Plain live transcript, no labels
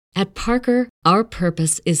At Parker, our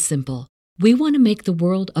purpose is simple. We want to make the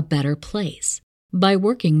world a better place by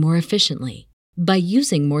working more efficiently, by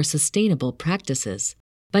using more sustainable practices,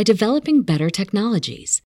 by developing better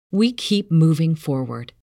technologies. We keep moving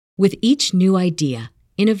forward. With each new idea,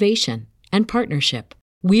 innovation, and partnership,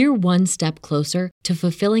 we're one step closer to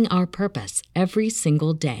fulfilling our purpose every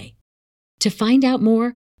single day. To find out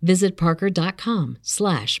more, visit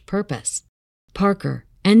parker.com/purpose. Parker,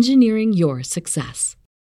 engineering your success.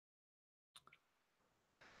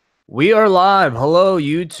 We are live. Hello,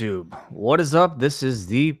 YouTube. What is up? This is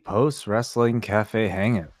the Post Wrestling Cafe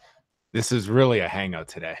Hangout. This is really a hangout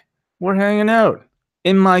today. We're hanging out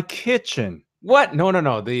in my kitchen. What? No.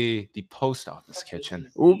 The post office kitchen.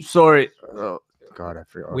 Oops, sorry. Oh, God, I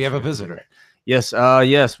forgot. We have a visitor. Yes,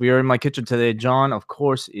 we are in my kitchen today. John, of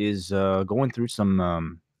course, is going through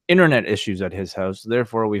some internet issues at his house.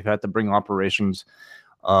 Therefore, we've had to bring operations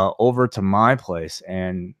over to my place,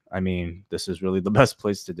 and I mean, this is really the best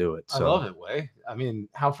place to do it. So. I love it, Way. I mean,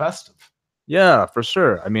 how festive. Yeah, for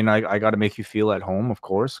sure. I mean, I got to make you feel at home, of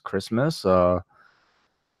course. Christmas.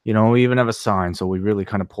 You know, we even have a sign, so we really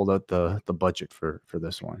kind of pulled out the budget for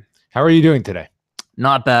this one. How are you doing today?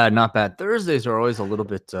 Not bad, not bad. Thursdays are always a little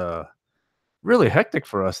bit really hectic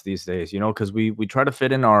for us these days, you know, because we try to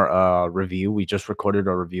fit in our review. We just recorded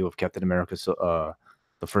our review of Captain America, the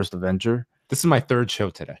First Avenger. This is my third show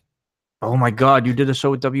today. Oh my God, you did a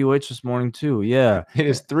show with WH this morning too. Yeah. It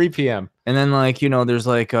is 3 p.m. And then like, you know, there's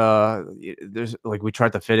like we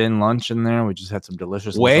tried to fit in lunch in there. We just had some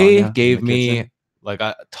delicious Way gave me like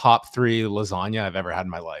a top 3 lasagna I've ever had in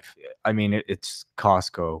my life. I mean, it's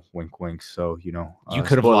Costco, wink wink. So, you know, you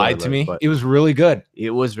could have lied to me. It was really good. It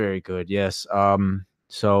was very good. Yes.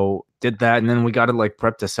 So did that, and then we got to like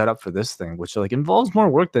prep to set up for this thing, which like involves more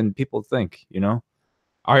work than people think, you know.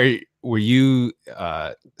 Were you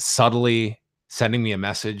subtly sending me a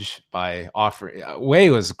message by offering? Way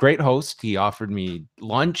was a great host. He offered me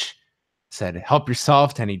lunch, said help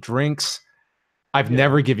yourself to any drinks. I've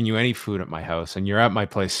never given you any food at my house, and you're at my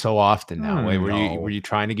place so often now. Way, were you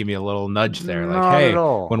trying to give me a little nudge there? Like, not hey, at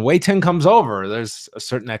all. When Wei Ting comes over, there's a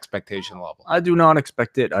certain expectation level. I do not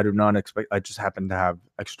expect it. I do not expect. I just happen to have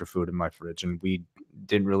extra food in my fridge, and we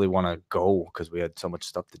didn't really want to go because we had so much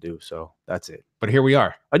stuff to do. So that's it. But here we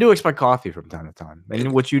are. I do expect coffee from time to time,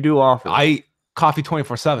 and what you do offer. Coffee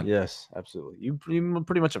 24/7. Yes, absolutely. You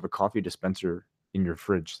pretty much have a coffee dispenser in your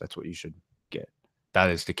fridge. That's what you should get. That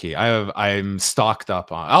is the key. I'm stocked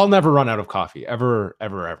up on. I'll never run out of coffee ever.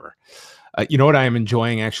 You know what I am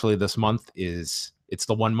enjoying actually this month is it's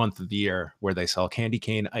the 1 month of the year where they sell candy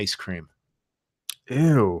cane ice cream.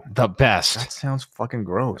 Ew, the best. That sounds fucking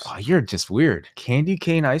gross. Oh, you're just weird. Candy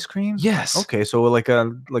cane ice cream? Yes. Okay, so like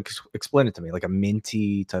explain it to me, like a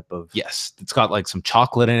minty type of. Yes, it's got like some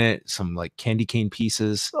chocolate in it, some like candy cane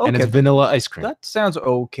pieces, and it's vanilla ice cream. That sounds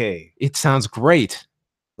okay. It sounds great.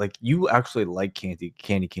 Like you actually like candy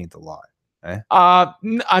canes a lot, eh?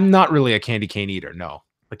 I'm not really a candy cane eater. No,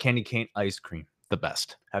 but candy cane ice cream, the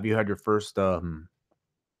best. Have you had your first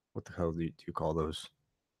what the hell do you call those?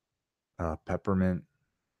 Peppermint.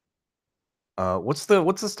 What's the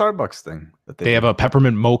Starbucks thing that they have a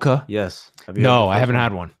peppermint mocha? Yes. No, I haven't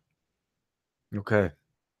had one. Okay,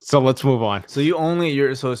 so let's move on. So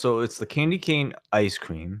so it's the candy cane ice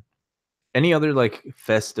cream. Any other like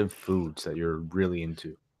festive foods that you're really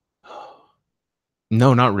into?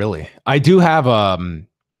 No, not really. I do have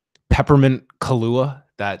peppermint Kahlua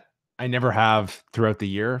that I never have throughout the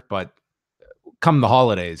year, but come the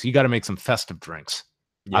holidays, you got to make some festive drinks.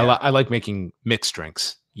 Yeah. I like making mixed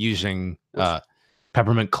drinks using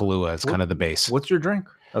peppermint Kahlua as kind of the base. What's your drink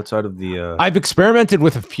outside of the? I've experimented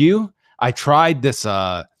with a few. I tried this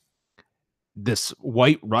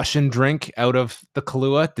White Russian drink out of the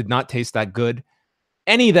Kahlua. Did not taste that good.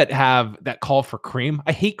 Any that call for cream.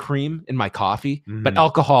 I hate cream in my coffee, but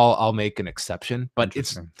alcohol, I'll make an exception. But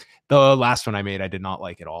it's the last one I made, I did not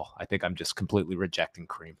like at all. I think I'm just completely rejecting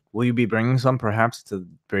cream. Will you be bringing some perhaps to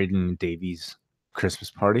Braden Davies' Christmas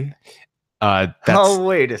party?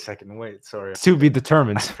 Wait a second. Wait, sorry. To be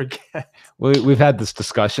determined. I forget. We've had this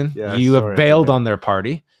discussion. Yeah, you have bailed on their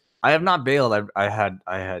party. I have not bailed. I had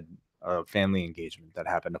a family engagement that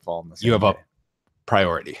happened to fall on the same You have day. A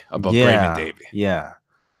priority above Raymond Davey. Yeah.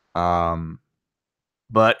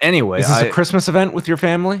 But anyway, is this a Christmas event with your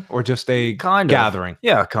family or just a kind of gathering?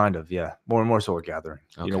 Yeah, kind of. Yeah, more so a gathering.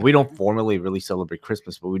 Okay. You know, we don't formally really celebrate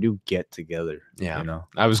Christmas, but we do get together. Yeah, you know.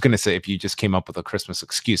 I was gonna say if you just came up with a Christmas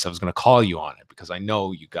excuse, I was gonna call you on it because I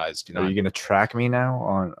know you guys do not. Are you gonna track me now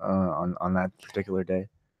on that particular day?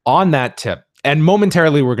 On that tip. And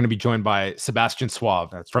momentarily, we're going to be joined by Sebastian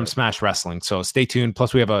Suave from Smash Wrestling. So stay tuned.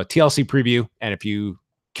 Plus, we have a TLC preview. And if you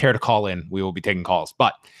care to call in, we will be taking calls.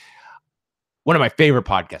 But one of my favorite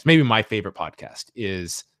podcasts, maybe my favorite podcast,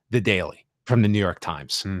 is The Daily from the New York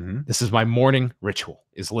Times. Mm-hmm. This is my morning ritual,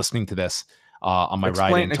 is listening to this on my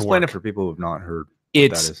ride into explain work. it for people who have not heard.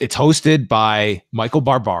 It's hosted by Michael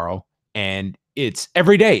Barbaro, and it's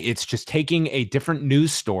every day. It's just taking a different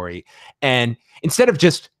news story, and instead of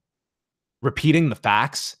just repeating the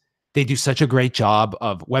facts, they do such a great job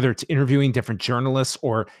of whether it's interviewing different journalists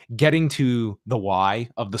or getting to the why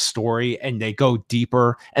of the story, and they go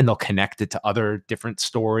deeper and they'll connect it to other different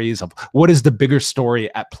stories of what is the bigger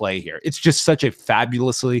story at play here. It's just such a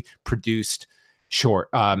fabulously produced short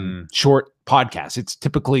podcast. It's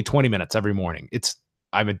typically 20 minutes every morning.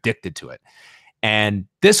 I'm addicted to it. And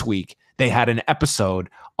this week they had an episode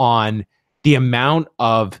on the amount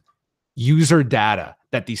of user data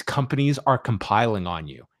that these companies are compiling on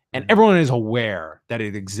you. And everyone is aware that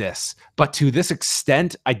it exists. But to this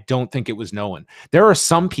extent, I don't think it was known. There are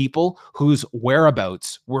some people whose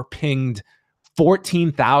whereabouts were pinged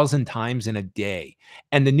 14,000 times in a day.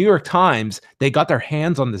 And the New York Times, they got their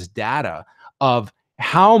hands on this data of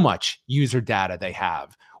how much user data they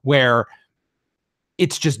have, where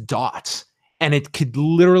it's just dots. And it could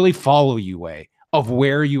literally follow you way of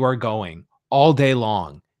where you are going all day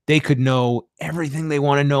long. They could know everything they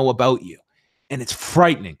want to know about you. And it's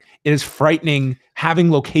frightening. It is frightening having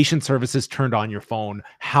location services turned on your phone,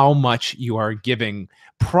 how much you are giving,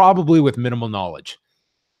 probably with minimal knowledge.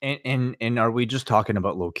 And are we just talking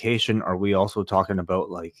about location? Are we also talking about,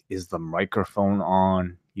 like, is the microphone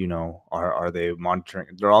on? You know, are they monitoring?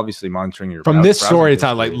 They're obviously monitoring your. From this story, it's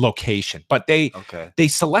not like location, but they Okay.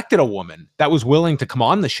 selected a woman that was willing to come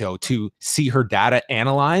on the show to see her data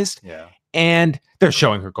analyzed. Yeah. And they're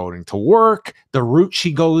showing her going to work, the route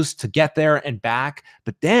she goes to get there and back.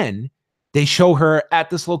 But then they show her at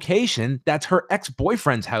this location that's her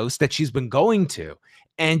ex-boyfriend's house that she's been going to.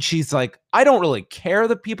 And she's like, I don't really care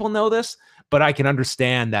that people know this, but I can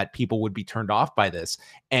understand that people would be turned off by this.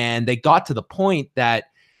 And they got to the point that,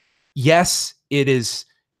 yes, it is,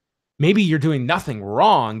 maybe you're doing nothing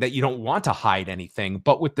wrong, that you don't want to hide anything.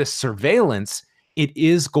 But with this surveillance, it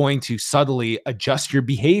is going to subtly adjust your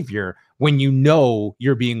behavior when you know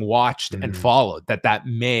you're being watched and followed, that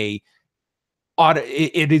may,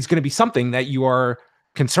 it is going to be something that you are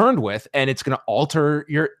concerned with, and it's going to alter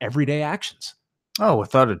your everyday actions. Oh,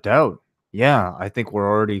 without a doubt. Yeah, I think we're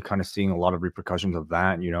already kind of seeing a lot of repercussions of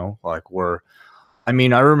that, you know, like I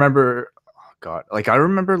remember,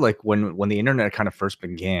 like when the internet kind of first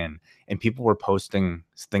began and people were posting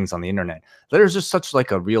things on the internet, there's just such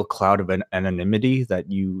like a real cloud of anonymity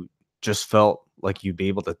that you just felt like you'd be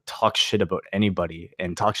able to talk shit about anybody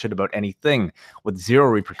and talk shit about anything with zero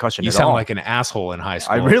repercussion. You sound like an asshole in high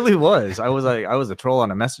school. I really was. I was a troll on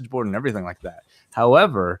a message board and everything like that.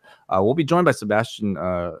 However, we'll be joined by Sebastian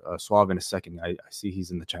Suave in a second. I see he's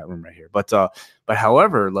in the chat room right here. But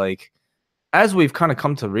however, like, as we've kind of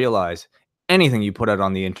come to realize, anything you put out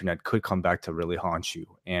on the internet could come back to really haunt you.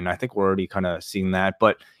 And I think we're already kind of seeing that.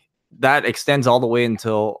 But that extends all the way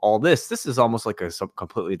until all this. This is almost like a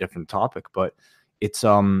completely different topic, but it's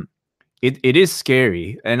it is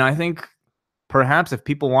scary. And I think perhaps if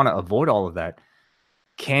people want to avoid all of that,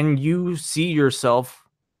 can you see yourself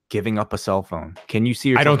giving up a cell phone? Can you see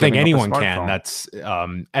yourself? I don't think anyone can. That's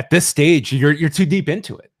at this stage, you're too deep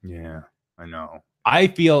into it. Yeah, I know. I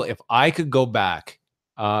feel if I could go back,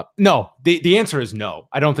 no, the answer is no.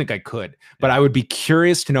 I don't think I could, but I would be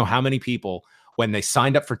curious to know how many people, when they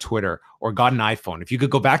signed up for Twitter or got an iPhone, if you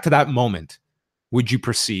could go back to that moment, would you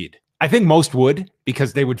proceed? I think most would,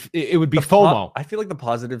 because it would be FOMO. I feel like the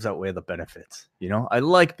positives outweigh the benefits. You know, I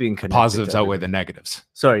like being connected. Positives outweigh the negatives.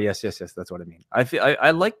 Sorry, yes, that's what I mean. I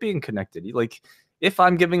like being connected. Like, if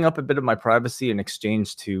I'm giving up a bit of my privacy in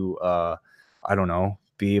exchange to, I don't know,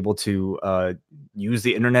 be able to use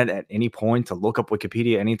the internet at any point, to look up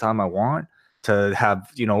Wikipedia anytime I want, to have,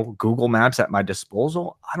 you know, Google Maps at my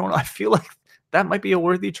disposal. I don't know. I feel like that might be a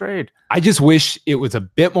worthy trade. I just wish it was a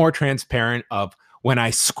bit more transparent of when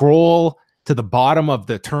I scroll to the bottom of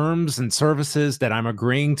the terms and services that I'm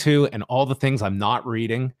agreeing to and all the things I'm not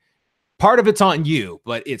reading. Part of it's on you,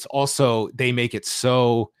 but it's also, they make it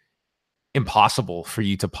so impossible for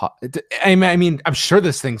you to I mean, I'm sure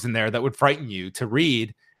there's things in there that would frighten you to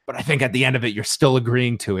read, but I think at the end of it, you're still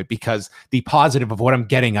agreeing to it because the positive of what I'm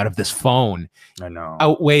getting out of this phone, I know,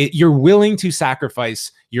 outweigh. You're willing to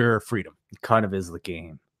sacrifice your freedom. It kind of is the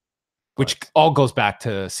game. Which all goes back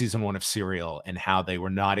to season 1 of Serial and how they were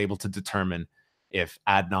not able to determine if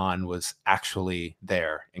Adnan was actually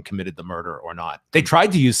there and committed the murder or not. They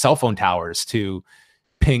tried to use cell phone towers to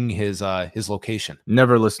ping his location.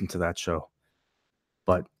 Never listened to that show.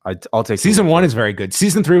 but I'll take season 1 is very good.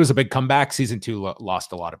 Season 3 was a big comeback. Season 2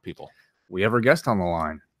 lost a lot of people. We have our guest on the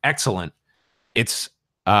line. Excellent. It's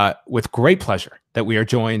with great pleasure that we are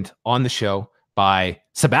joined on the show by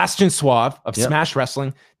Sebastian Suave of Smash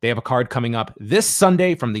Wrestling. They have a card coming up this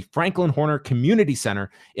Sunday from the Franklin Horner Community Center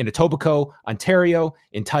in Etobicoke, Ontario,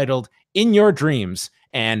 entitled In Your Dreams.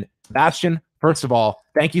 And Sebastian, first of all,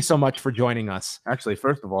 thank you so much for joining us. Actually,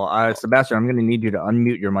 first of all, Sebastian, I'm going to need you to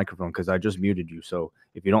unmute your microphone because I just muted you. So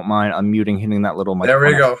if you don't mind unmuting, hitting that little microphone.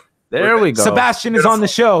 There we go. There we go. Sebastian is on the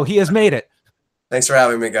show. He has made it. Thanks for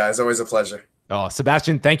having me, guys. Always a pleasure. Oh,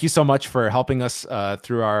 Sebastian, thank you so much for helping us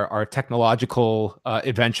through our technological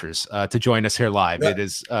adventures to join us here live. It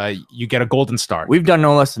is you get a golden star. We've done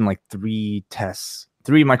no less than like 3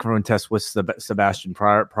 microphone tests with Sebastian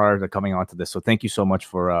prior to coming onto this. So thank you so much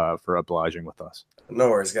for obliging with us. No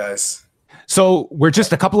worries, guys. So we're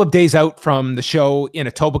just a couple of days out from the show in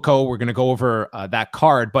Etobicoke. We're going to go over that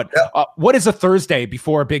card. But what is a Thursday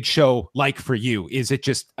before a big show like for you? Is it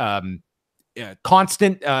just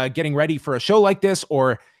constant getting ready for a show like this,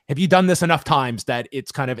 or have you done this enough times that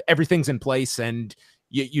it's kind of everything's in place and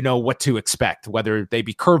you know what to expect, whether they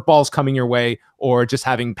be curveballs coming your way or just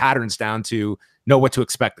having patterns down to know what to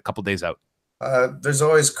expect a couple days out? There's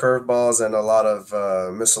always curveballs and a lot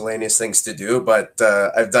of miscellaneous things to do, but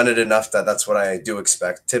I've done it enough that that's what I do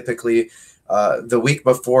expect. Typically, the week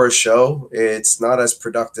before a show, it's not as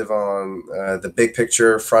productive on the big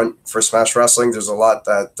picture front for Smash Wrestling. There's a lot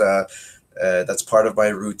that that's part of my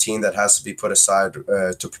routine that has to be put aside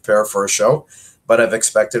to prepare for a show. But I've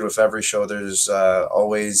expected with every show, there's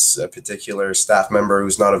always a particular staff member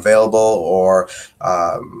who's not available, or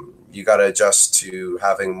you got to adjust to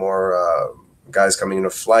having more guys coming into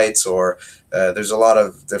flights, or there's a lot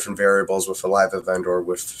of different variables with a live event or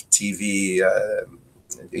with TV,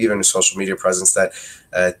 even a social media presence that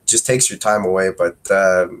just takes your time away. But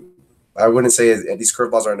I wouldn't say these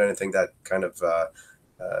curveballs aren't anything that kind of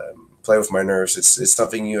play with my nerves. It's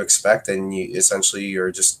something you expect, and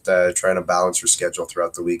you're just trying to balance your schedule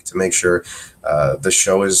throughout the week to make sure the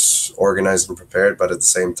show is organized and prepared, but at the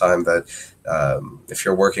same time that if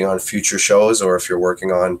you're working on future shows or if you're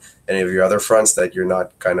working on any of your other fronts, that you're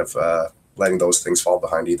not kind of letting those things fall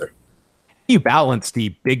behind either. You balance the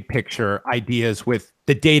big picture ideas with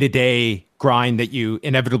the day-to-day grind that you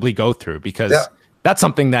inevitably go through, because that's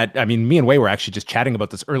something that, I mean, me and Wei were actually just chatting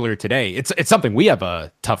about this earlier today. It's something we have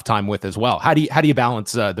a tough time with as well. How do you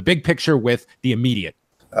balance the big picture with the immediate?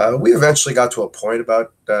 We eventually got to a point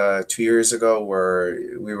about 2 years ago where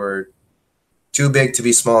we were too big to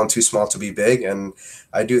be small and too small to be big. And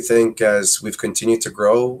I do think as we've continued to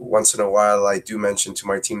grow, once in a while, I do mention to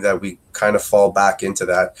my team that we kind of fall back into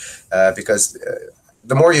that because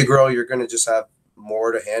the more you grow, you're going to just have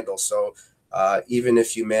more to handle. So even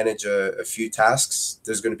if you manage a few tasks,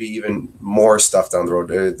 there's going to be even more stuff down the road.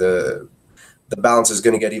 The balance is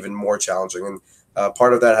going to get even more challenging. And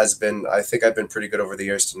part of that has been, I think I've been pretty good over the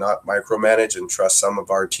years to not micromanage and trust some of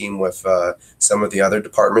our team with some of the other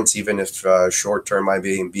departments, even if short term I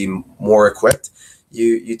be more equipped.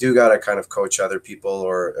 You do got to kind of coach other people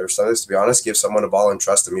or something, to be honest, give someone a ball and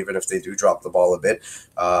trust them, even if they do drop the ball a bit.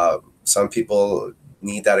 Some people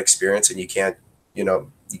need that experience, and you can't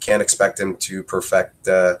expect them to perfect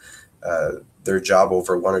their job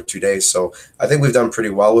over 1 or 2 days. So I think we've done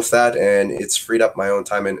pretty well with that, and it's freed up my own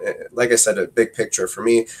time. And like I said, a big picture for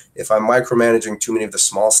me, if I'm micromanaging too many of the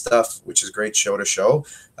small stuff, which is great show to show,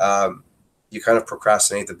 you kind of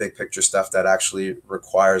procrastinate the big picture stuff that actually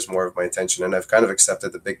requires more of my attention. And I've kind of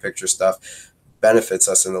accepted the big picture stuff benefits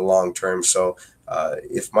us in the long term. So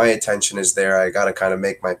if my attention is there, I got to kind of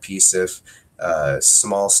make my peace if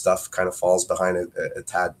small stuff kind of falls behind a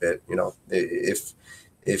tad bit.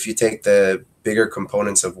 If you take the bigger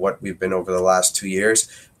components of what we've been over the last 2 years,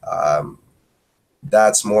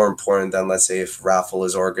 that's more important than, let's say, if raffle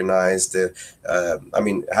is organized. I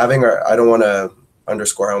don't want to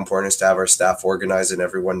underscore how important it is to have our staff organized and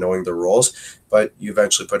everyone knowing the roles, but you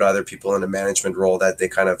eventually put other people in a management role that they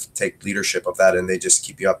kind of take leadership of that, and they just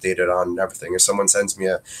keep you updated on everything. If someone sends me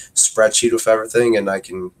a spreadsheet with everything and I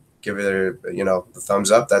can give it the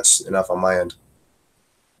thumbs up, that's enough on my end.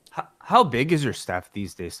 How big is your staff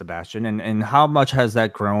these days, Sebastian? And how much has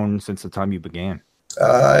that grown since the time you began?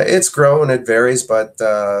 It's grown. It varies, but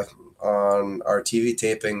on our TV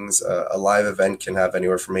tapings, a live event can have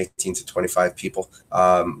anywhere from 18 to 25 people.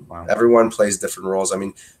 Wow. Everyone plays different roles. I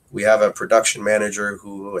mean, we have a production manager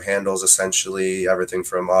who handles essentially everything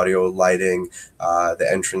from audio, lighting, the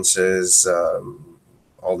entrances,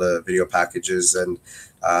 all the video packages, and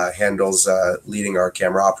handles leading our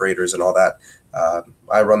camera operators and all that.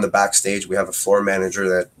 I run the backstage. We have a floor manager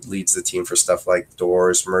that leads the team for stuff like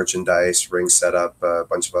doors, merchandise, ring setup, a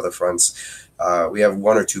bunch of other fronts. We have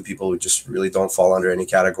one or two people who just really don't fall under any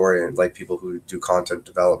category, and like people who do content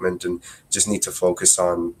development and just need to focus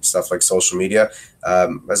on stuff like social media.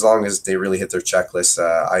 As long as they really hit their checklist,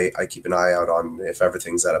 I keep an eye out on if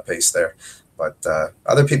everything's at a pace there. But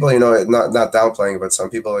other people, not downplaying, but some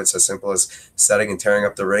people, it's as simple as setting and tearing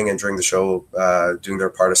up the ring and during the show, doing their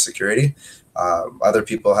part of security. Other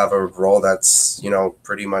people have a role that's,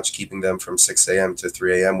 pretty much keeping them from 6 a.m. to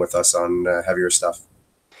 3 a.m. with us on heavier stuff.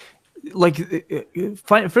 Like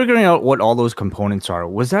figuring out what all those components are,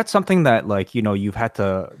 was that something that you've had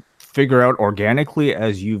to figure out organically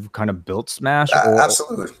as you've kind of built Smash?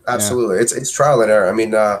 Absolutely. Yeah. It's trial and error. I mean,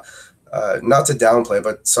 not to downplay,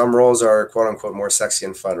 but some roles are quote unquote more sexy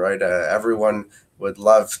and fun, right? Everyone would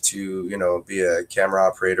love to, be a camera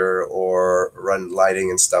operator or run lighting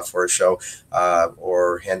and stuff for a show,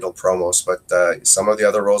 or handle promos. But some of the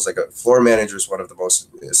other roles, like a floor manager, is one of the most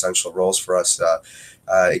essential roles for us.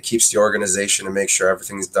 It keeps the organization and makes sure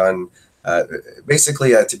everything's done.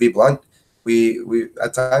 Basically, to be blunt, we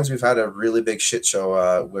at times we've had a really big shit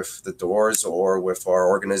show with the doors or with our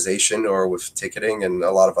organization or with ticketing and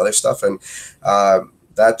a lot of other stuff. And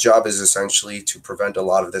that job is essentially to prevent a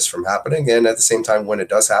lot of this from happening. And at the same time, when it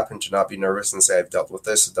does happen, to not be nervous and say, I've dealt with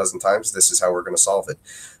this a dozen times. This is how we're going to solve it.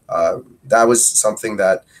 That was something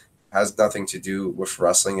that has nothing to do with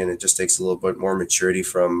wrestling, and it just takes a little bit more maturity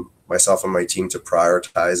from myself and my team to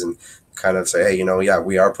prioritize and kind of say, hey,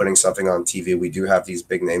 we are putting something on TV. We do have these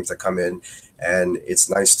big names that come in, and it's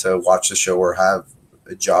nice to watch the show or have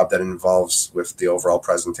a job that involves with the overall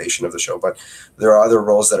presentation of the show. But there are other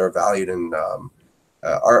roles that are valued, and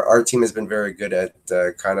our team has been very good at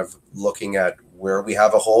kind of looking at where we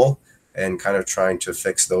have a hole and kind of trying to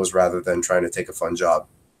fix those rather than trying to take a fun job.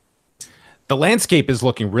 The landscape is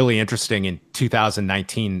looking really interesting in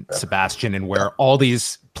 2019, Sebastian, and where all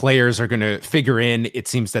these players are going to figure in. It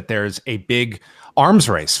seems that there's a big arms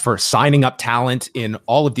race for signing up talent in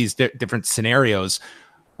all of these different scenarios.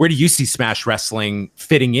 Where do you see Smash Wrestling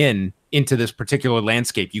fitting into this particular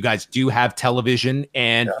landscape? You guys do have television,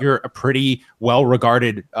 and you're a pretty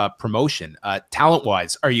well-regarded promotion.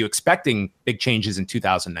 Talent-wise, are you expecting big changes in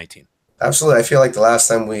 2019? Absolutely. I feel like the last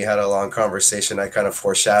time we had a long conversation, I kind of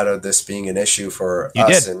foreshadowed this being an issue for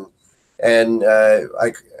us. And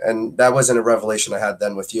that wasn't a revelation I had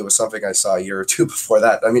then with you. It was something I saw a year or two before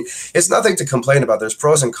that. I mean, it's nothing to complain about. There's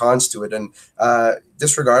pros and cons to it. And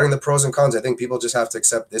disregarding the pros and cons, I think people just have to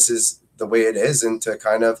accept this is the way it is and to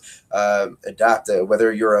kind of adapt.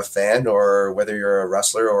 Whether you're a fan or whether you're a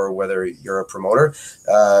wrestler or whether you're a promoter,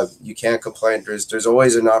 you can't complain. There's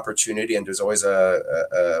always an opportunity, and there's always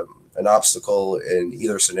an obstacle in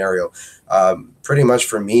either scenario. Pretty much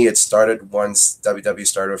for me, it started once WWE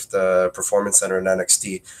started with the Performance Center in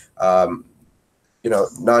NXT.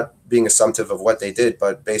 Not being assumptive of what they did,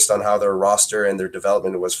 but based on how their roster and their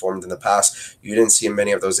development was formed in the past, you didn't see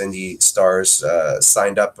many of those indie stars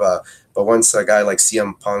signed up. But once a guy like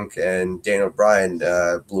CM Punk and Daniel Bryan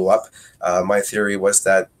blew up, my theory was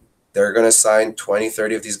that they're going to sign 20,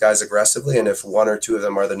 30 of these guys aggressively. And if one or two of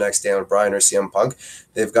them are the next Daniel Bryan or CM Punk,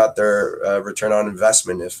 they've got their return on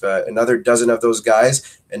investment. If another dozen of those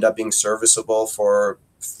guys end up being serviceable for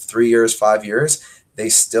 3 years, 5 years, they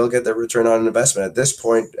still get their return on investment. At this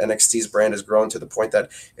point, NXT's brand has grown to the point that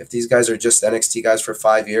if these guys are just NXT guys for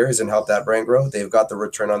 5 years and help that brand grow, they've got the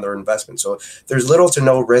return on their investment. So there's little to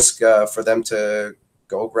no risk for them to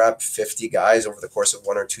go grab 50 guys over the course of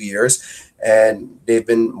 1 or 2 years. And they've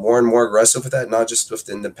been more and more aggressive with that, not just with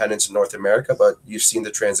the independents in North America, but you've seen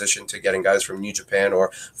the transition to getting guys from New Japan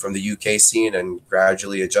or from the UK scene and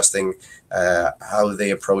gradually adjusting how they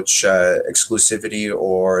approach exclusivity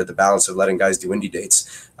or the balance of letting guys do indie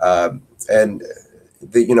dates.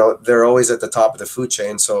 They're always at the top of the food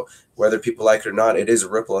chain. So whether people like it or not, it is a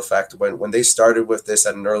ripple effect. When they started with this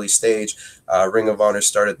at an early stage, Ring of Honor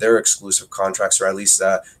started their exclusive contracts, or at least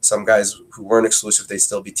some guys who weren't exclusive, they'd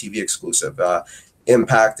still be TV exclusive.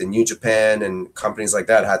 Impact and New Japan and companies like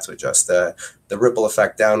that had to adjust. The ripple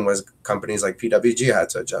effect down was companies like PWG had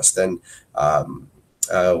to adjust. And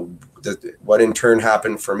what in turn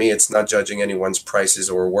happened for me, it's not judging anyone's prices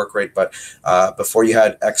or work rate, but before you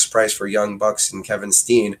had X price for Young Bucks and Kevin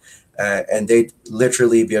Steen, and they'd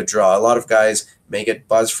literally be a draw. A lot of guys may get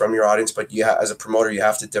buzz from your audience, but as a promoter, you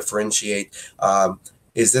have to differentiate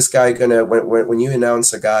is this guy gonna, when you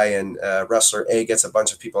announce a guy and wrestler A gets a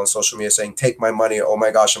bunch of people on social media saying, take my money, oh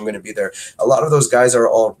my gosh, I'm gonna be there. A lot of those guys are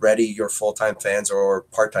already your full-time fans or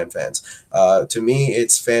part-time fans. To me,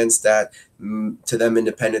 it's fans that, to them,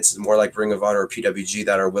 independence is more like Ring of Honor or PWG,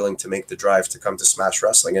 that are willing to make the drive to come to Smash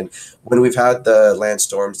Wrestling. And when we've had the Lance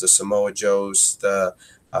Storms, the Samoa Joes, the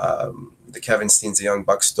Kevin Steens, the Young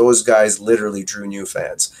Bucks, those guys literally drew new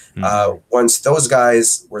fans. Once those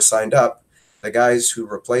guys were signed up, the guys who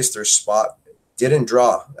replaced their spot didn't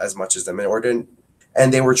draw as much as them,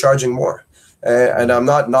 and they were charging more. And I'm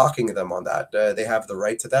not knocking them on that. They have the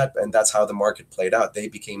right to that, and that's how the market played out. They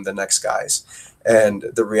became the next guys. And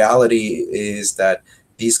the reality is that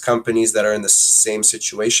these companies that are in the same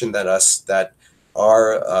situation that us, that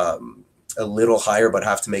are a little higher but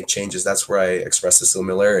have to make changes, that's where I express the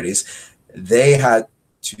similarities. They had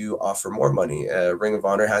to offer more money. Ring of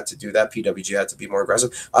Honor had to do that. PWG had to be more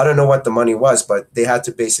aggressive. I don't know what the money was, but they had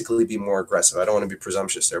to basically be more aggressive. I don't want to be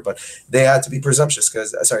presumptuous there, but they had to be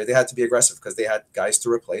they had to be aggressive because they had guys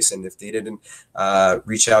to replace. And if they didn't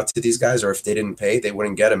reach out to these guys, or if they didn't pay, they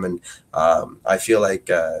wouldn't get them. And I feel like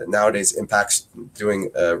nowadays Impact's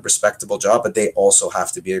doing a respectable job, but they also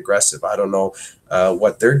have to be aggressive. I don't know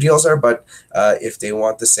what their deals are, but if they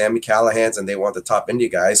want the Sami Callahans and they want the top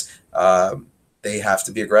indie guys, they have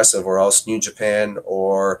to be aggressive, or else New Japan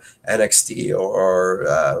or NXT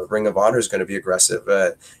or Ring of Honor is going to be aggressive.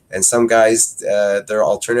 And some guys, their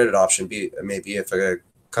alternative option maybe if a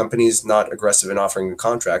company's not aggressive in offering a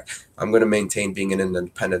contract, I'm going to maintain being an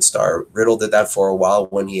independent star. Riddle did that for a while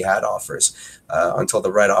when he had offers until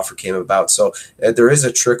the right offer came about. So there is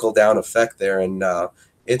a trickle down effect there, and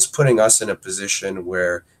it's putting us in a position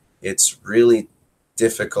where it's really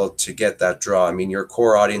difficult to get that draw. I mean, your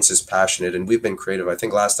core audience is passionate, and we've been creative. I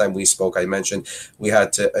think last time we spoke, I mentioned we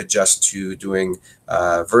had to adjust to doing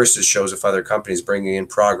versus shows with other companies, bringing in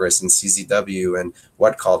Progress and CZW and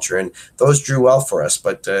What Culture, and those drew well for us.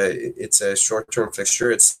 But it's a short-term fixture.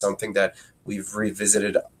 It's something that we've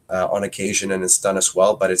revisited on occasion, and it's done us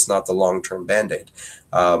well, but it's not the long-term Band-Aid.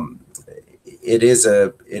 It is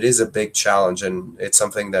a big challenge, and it's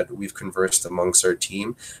something that we've conversed amongst our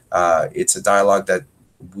team. It's a dialogue that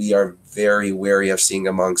we are very wary of seeing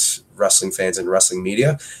amongst wrestling fans and wrestling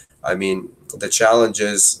media. I mean, the challenge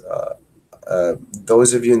is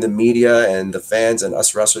those of you in the media and the fans and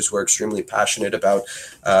us wrestlers who are extremely passionate about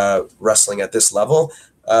wrestling at this level,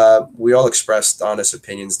 we all expressed honest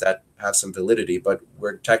opinions that have some validity, but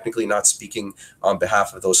we're technically not speaking on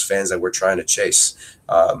behalf of those fans that we're trying to chase.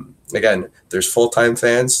 Again, there's full-time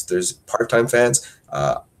fans, there's part-time fans.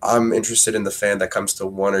 I'm interested in the fan that comes to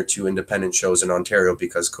one or two independent shows in Ontario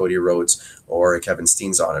because Cody Rhodes or Kevin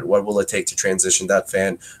Steen's on it. What will it take to transition that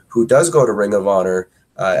fan who does go to Ring of Honor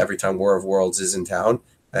every time War of Worlds is in town,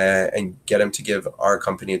 and get him to give our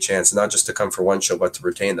company a chance, not just to come for one show, but to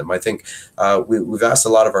retain them? I think we've asked a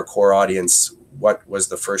lot of our core audience what was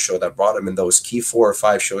the first show that brought them, and those key 4 or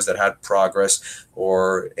 5 shows that had Progress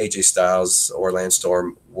or AJ Styles or Lance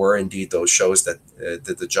Storm were indeed those shows that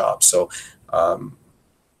did the job. So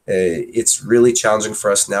it's really challenging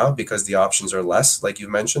for us now because the options are less, like you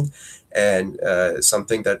mentioned. And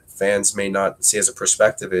something that fans may not see as a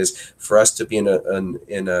perspective is for us to be in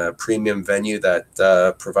a premium venue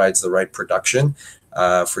that provides the right production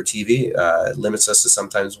for TV, limits us to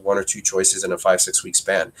sometimes 1 or 2 choices in a 5-6 week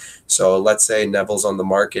span. So let's say Neville's on the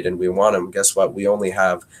market and we want him. Guess what? We only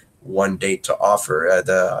have 1 date to offer.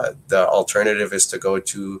 The alternative is to go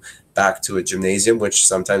back to a gymnasium, which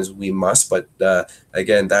sometimes we must. But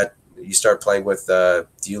again, that you start playing with,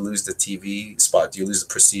 do you lose the TV spot? Do you lose the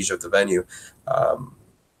prestige of the venue?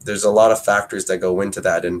 There's a lot of factors that go into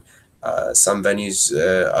that, and some venues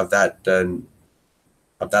of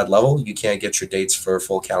that level, you can't get your dates for a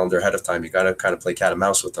full calendar ahead of time. You got to kind of play cat and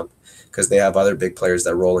mouse with them because they have other big players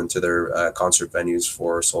that roll into their concert venues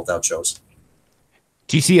for sold out shows.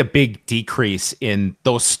 Do you see a big decrease in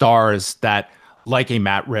those stars that, like a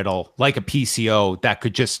Matt Riddle, like a PCO, that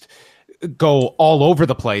could just go all over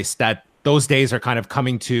the place, that those days are kind of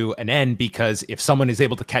coming to an end? Because if someone is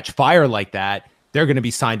able to catch fire like that, they're going to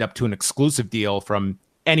be signed up to an exclusive deal from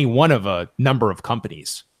any one of a number of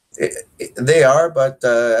companies. They are, but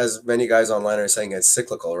as many guys online are saying, it's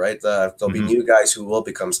cyclical, right? There'll be new guys who will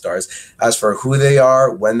become stars. As for who they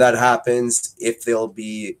are, when that happens, if they'll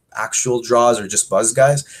be actual draws or just buzz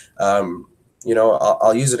guys,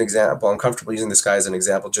 I'll use an example. I'm comfortable using this guy as an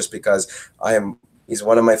example just because he's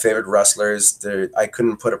one of my favorite wrestlers. I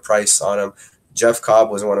couldn't put a price on him. Jeff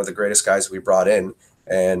Cobb was one of the greatest guys we brought in,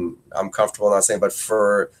 and I'm comfortable not saying, but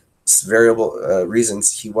for variable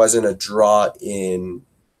reasons, he wasn't a draw in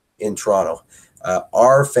Toronto.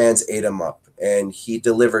 Our fans ate him up, and he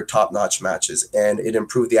delivered top-notch matches, and it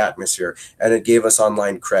improved the atmosphere, and it gave us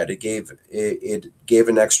online cred. It gave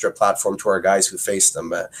an extra platform to our guys who faced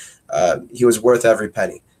them. He was worth every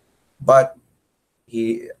penny, but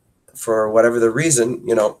he, for whatever the reason,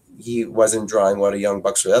 he wasn't drawing what a Young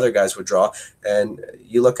Bucks or the other guys would draw. And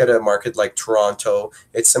you look at a market like Toronto,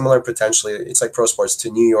 it's similar potentially. It's like pro sports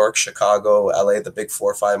to New York, Chicago, LA, the big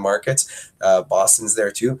 4 or 5 markets. Boston's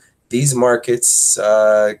there too. These markets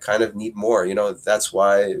kind of need more. That's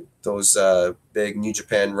why those big New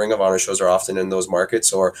Japan Ring of Honor shows are often in those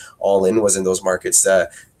markets, or All In was in those markets.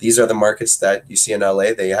 These are the markets that you see in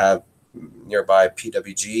LA. They have nearby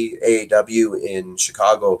PWG. AAW in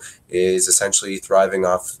Chicago is essentially thriving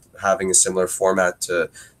off having a similar format to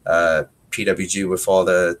PWG with all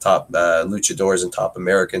the top luchadors and top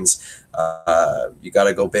Americans. You got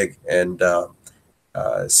to go big, and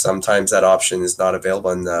sometimes that option is not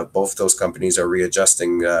available, and both those companies are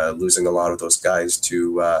readjusting, losing a lot of those guys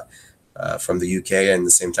to from the UK, and at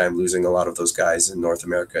the same time losing a lot of those guys in North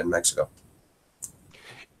America and Mexico.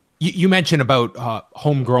 You mentioned about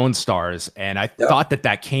homegrown stars, and I thought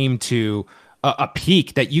that came to a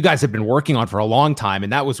peak that you guys have been working on for a long time,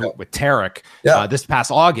 and that was with Tarek this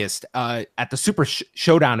past August at the Super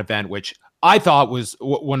Showdown event, which I thought was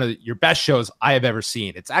one of your best shows I have ever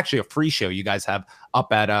seen. It's actually a free show you guys have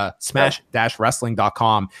up at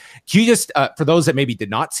smash-wrestling.com. Can you just, for those that maybe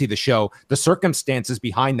did not see the show, the circumstances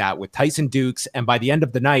behind that with Tyson Dukes, and by the end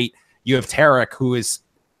of the night, you have Tarek, who is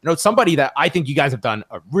somebody that I think you guys have done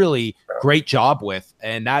a really great job with,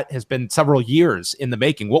 and that has been several years in the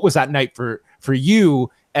making. What was that night for you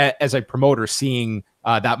as a promoter, seeing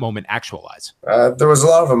that moment actualize? There was a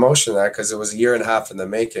lot of emotion in that, because it was a year and a half in the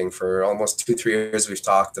making. For almost 2-3 years,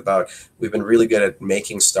 we've been really good at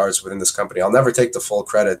making stars within this company. I'll never take the full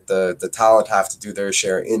credit. The talent have to do their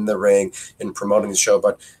share in the ring, in promoting the show,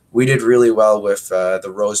 but we did really well with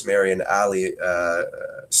the Rosemary and Ali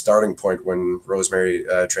starting point when Rosemary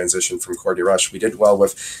transitioned from Courtney Rush. We did well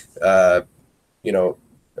with,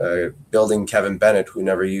 building Kevin Bennett, who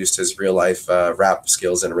never used his real life rap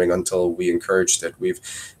skills in ring until we encouraged it. We've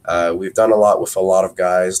done a lot with a lot of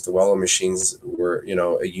guys. The Wello Machines were,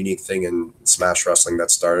 a unique thing in Smash Wrestling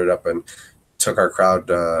that started up and took our crowd,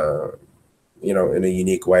 in a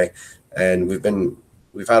unique way. And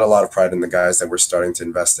we've had a lot of pride in the guys that we're starting to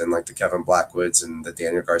invest in, like the Kevin Blackwoods and the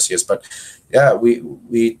Daniel Garcias. But yeah,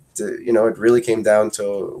 it really came down to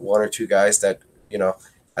 1 or 2 guys that,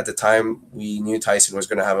 at the time we knew Tyson was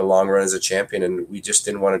going to have a long run as a champion, and we just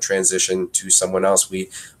didn't want to transition to someone else. We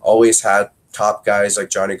always had top guys like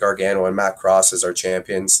Johnny Gargano and Matt Cross as our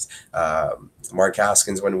champions. Mark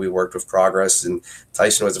Haskins when we worked with Progress, and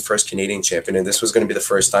Tyson was the first Canadian champion, and this was going to be the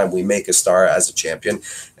first time we make a star as a champion.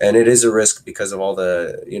 And it is a risk because of all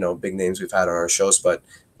the big names we've had on our shows, but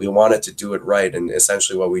we wanted to do it right. And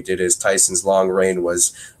essentially what we did is Tyson's long reign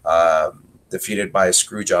was defeated by a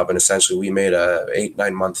screw job, and essentially we made a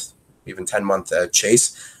 8-9 month, even 10-month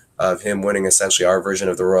chase of him winning essentially our version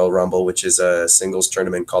of the Royal Rumble, which is a singles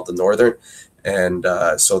tournament called the Northern. And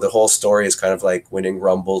so the whole story is kind of like winning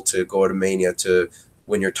Rumble to go to Mania to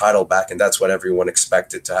win your title back, and that's what everyone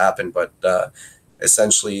expected to happen. But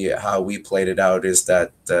essentially how we played it out is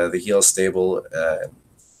that the heel stable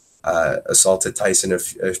assaulted Tyson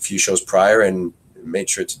a few shows prior and made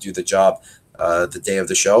sure to do the job the day of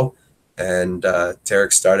the show. And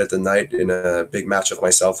Tarek started the night in a big match with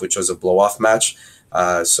myself, which was a blow-off match.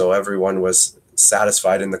 So everyone was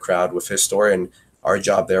satisfied in the crowd with his story, and our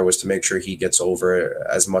job there was to make sure he gets over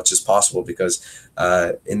as much as possible, because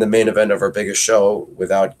in the main event of our biggest show,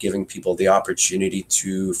 without giving people the opportunity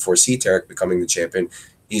to foresee Tarek becoming the champion,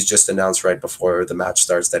 he's just announced right before the match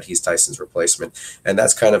starts that he's Tyson's replacement. And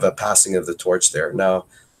that's kind of a passing of the torch there. Now,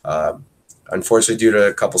 unfortunately, due to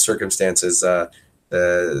a couple circumstances,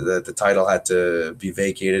 the title had to be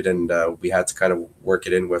vacated, and we had to kind of work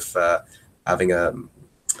it in with having a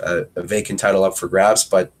vacant title up for grabs.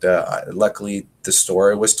 But luckily the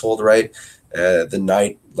story was told right. The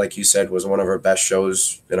night, like you said, was one of our best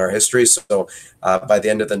shows in our history. So by the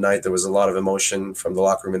end of the night, there was a lot of emotion from the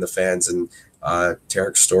locker room and the fans, and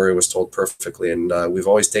Tarek's story was told perfectly. And we've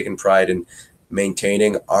always taken pride in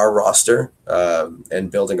maintaining our roster and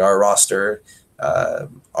building our roster.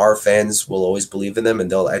 Our fans will always believe in them, and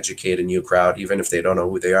they'll educate a new crowd, even if they don't know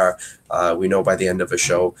who they are. We know by the end of a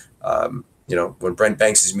show, when Brent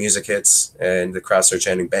Banks' music hits and the crowd starts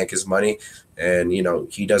chanting "Bank his money," and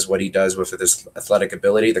he does what he does with his athletic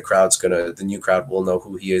ability, the new crowd will know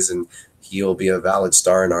who he is, and he'll be a valid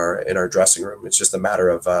star in our dressing room. It's just a matter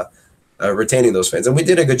of retaining those fans, and we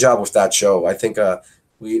did a good job with that show. I think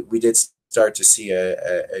we did start to see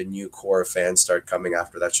a new core of fans start coming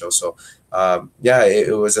after that show. So yeah,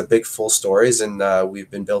 it was a big full stories, and we've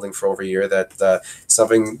been building for over a year that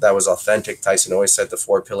something that was authentic. Tyson always said the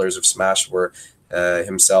 4 pillars of Smash were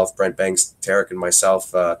himself, Brent Banks, Tarek, and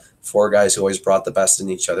myself, 4 guys who always brought the best in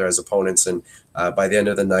each other as opponents. And by the end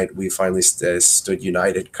of the night, we finally stood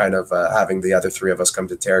united, kind of having the other 3 of us come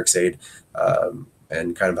to Tarek's aid,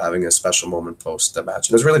 and kind of having a special moment post the match.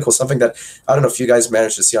 And it was really cool. Something that I don't know if you guys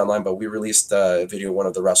managed to see online, but we released a video one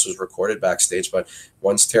of the wrestlers recorded backstage. But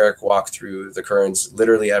once Tarek walked through the curtains,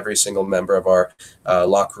 literally every single member of our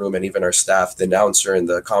locker room and even our staff, the announcer and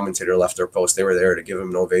the commentator left their post. They were there to give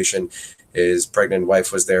him an ovation. His pregnant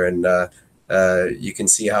wife was there, and you can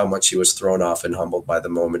see how much he was thrown off and humbled by the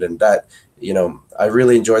moment. And that, you know, I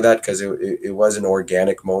really enjoyed that because it was an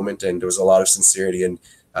organic moment, and there was a lot of sincerity, and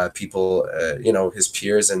people, you know, his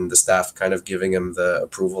peers and the staff kind of giving him the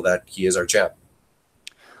approval that he is our champ.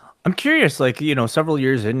 I'm curious, like, you know, several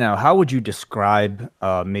years in now, how would you describe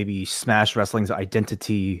maybe Smash Wrestling's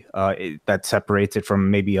identity that separates it from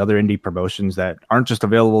maybe other indie promotions that aren't just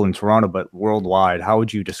available in Toronto, but worldwide? How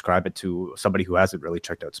would you describe it to somebody who hasn't really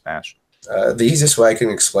checked out Smash? The easiest way I can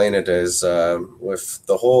explain it is with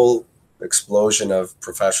the whole explosion of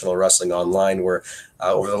professional wrestling online, where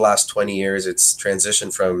over the last 20 years, it's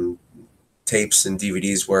transitioned from tapes and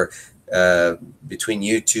DVDs where between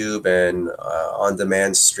YouTube and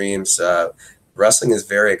on-demand streams, wrestling is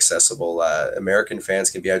very accessible. American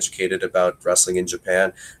fans can be educated about wrestling in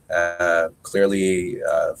Japan. Clearly,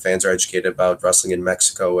 fans are educated about wrestling in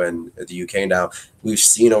Mexico and the UK now. We've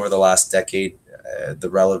seen over the last decade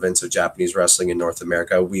the relevance of Japanese wrestling in North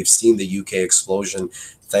America. We've seen the UK explosion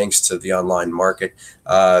thanks to the online market.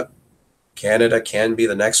 Canada can be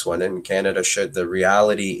the next one, and Canada should. The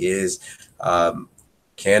reality is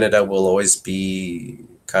Canada will always be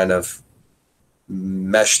kind of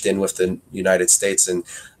meshed in with the United States, and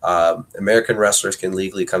American wrestlers can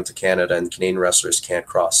legally come to Canada and Canadian wrestlers can't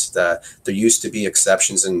cross. There used to be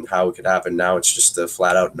exceptions in how it could happen. Now it's just a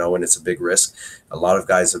flat out no, and it's a big risk. A lot of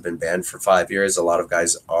guys have been banned for 5 years. A lot of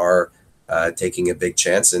guys are taking a big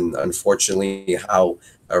chance, and unfortunately how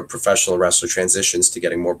a professional wrestler transitions to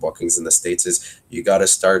getting more bookings in the States is you got to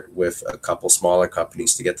start with a couple smaller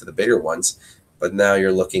companies to get to the bigger ones. But now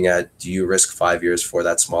you're looking at, do you risk 5 years for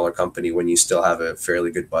that smaller company when you still have a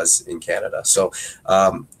fairly good buzz in Canada? So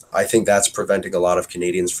I think that's preventing a lot of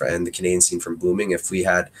Canadians and the Canadian scene from booming. If we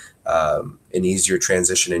had an easier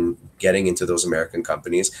transition in getting into those American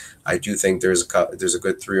companies, I do think there's a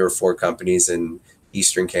good 3 or 4 companies in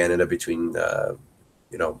Eastern Canada between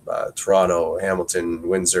Toronto, Hamilton,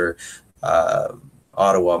 Windsor,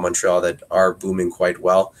 Ottawa, Montreal that are booming quite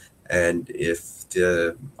well. And if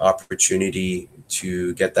the opportunity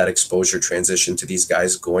to get that exposure transition to these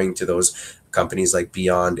guys going to those companies like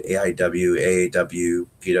Beyond, AIW, AAW,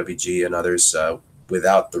 PWG, and others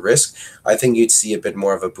without the risk, I think you'd see a bit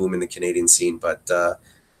more of a boom in the Canadian scene. But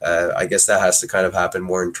I guess that has to kind of happen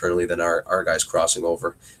more internally than our guys crossing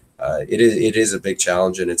over. It is a big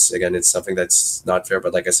challenge, and it's something that's not fair.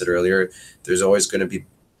 But like I said earlier, there's always going to be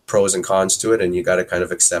pros and cons to it, and you got to kind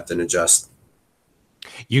of accept and adjust.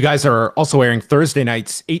 You guys are also airing Thursday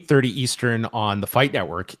nights, 8:30 Eastern on the Fight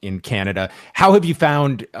Network in Canada. How have you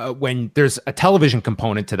found when there's a television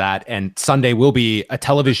component to that, and Sunday will be a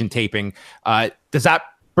television taping? Does that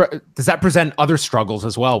present other struggles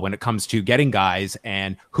as well when it comes to getting guys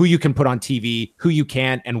and who you can put on TV, who you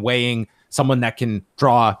can't, and weighing someone that can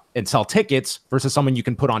draw and sell tickets versus someone you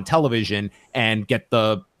can put on television and get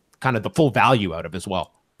the kind of the full value out of as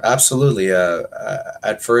well? Absolutely.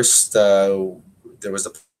 At first, there was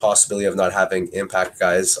the possibility of not having Impact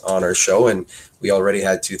guys on our show, and we already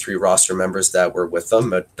had 2-3 roster members that were with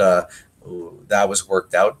them, but that was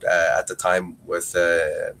worked out at the time with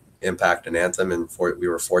Impact and Anthem, and we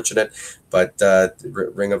were fortunate. But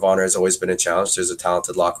Ring of Honor has always been a challenge. There's a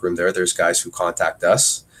talented locker room there. There's guys who contact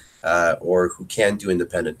us or who can do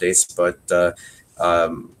independent dates, but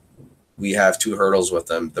we have 2 hurdles with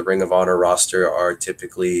them. The Ring of Honor roster are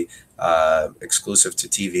typically exclusive to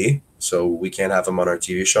TV, so we can't have them on our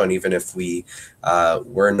TV show. And even if we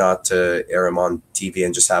were not to air them on TV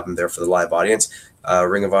and just have them there for the live audience,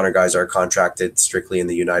 Ring of Honor guys are contracted strictly in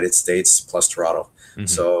the United States plus Toronto. Mm-hmm.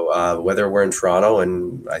 So whether we're in Toronto,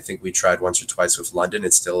 and I think we tried once or twice with London,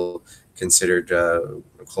 it's still considered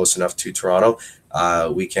close enough to Toronto.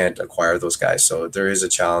 We can't acquire those guys. So there is a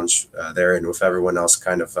challenge there. And with everyone else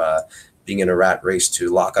kind of being in a rat race to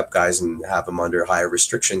lock up guys and have them under higher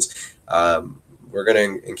restrictions, we're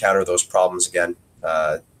going to encounter those problems again.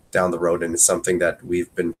 down the road, and it's something that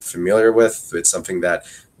we've been familiar with. It's something that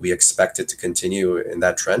we expected to continue in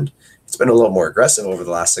that trend. It's been a little more aggressive over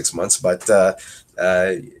the last 6 months, but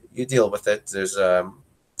you deal with it. There's,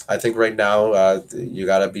 I think right now you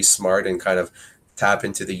got to be smart and kind of tap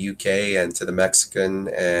into the UK and to the Mexican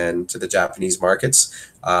and to the Japanese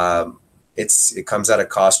markets. It comes at a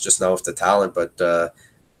cost just now with the talent, but the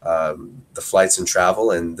flights and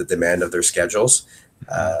travel and the demand of their schedules.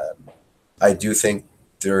 I do think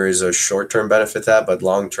there is a short-term benefit to that, but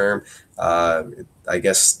long-term, I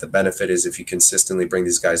guess the benefit is if you consistently bring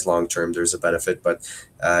these guys long-term, there's a benefit. But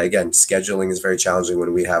again, scheduling is very challenging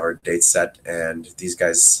when we have our dates set and these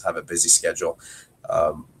guys have a busy schedule.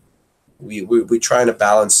 We trying to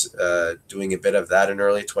balance doing a bit of that in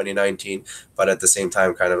early 2019, but at the same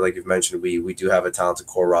time, kind of like you've mentioned, we do have a talented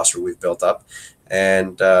core roster we've built up,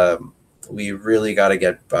 and we really got to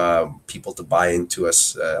get people to buy into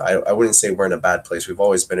us. I wouldn't say we're in a bad place. We've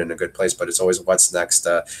always been in a good place, but it's always what's next.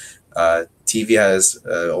 TV has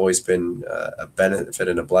always been a benefit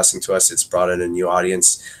and a blessing to us. It's brought in a new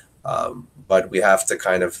audience, but we have to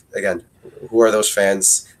kind of, again, who are those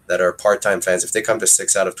fans that are part-time fans? If they come to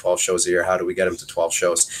 6 out of 12 shows a year, how do we get them to 12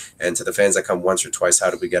 shows? And to the fans that come once or twice,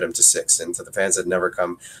 how do we get them to 6? And to the fans that never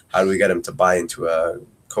come, how do we get them to buy into a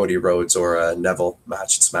Cody Rhodes or a Neville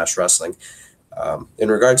match at Smash Wrestling?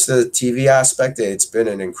 In regards to the TV aspect, it's been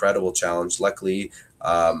an incredible challenge. Luckily,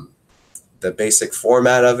 the basic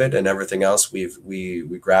format of it and everything else we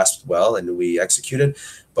grasped well and we executed,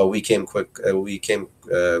 but we came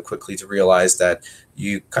quickly to realize that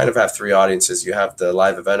you kind of have 3 audiences. You have the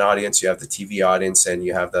live event audience, you have the TV audience, and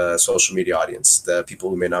you have the social media audience, the people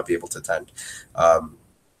who may not be able to attend.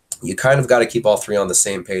 You kind of got to keep all 3 on the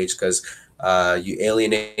same page, because you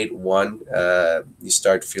alienate one, you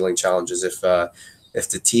start feeling challenges. If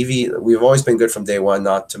the TV, we've always been good from day one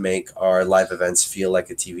not to make our live events feel like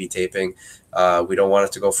a TV taping. We don't want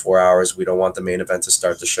it to go 4 hours. We don't want the main event to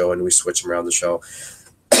start the show and we switch them around the show.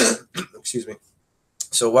 Excuse me.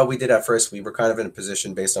 So what we did at first, we were kind of in a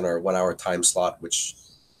position based on our 1 hour time slot, which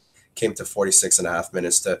came to 46.5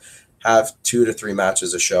 minutes, to have 2 to 3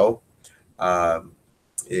 matches a show.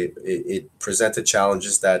 It presented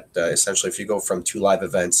challenges that essentially, if you go from 2 live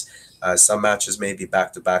events, some matches may be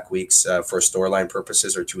back-to-back weeks for storyline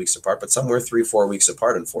purposes, or 2 weeks apart, but some were 3-4 weeks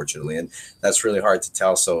apart, unfortunately, and that's really hard to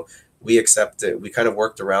tell. So we accepted, we kind of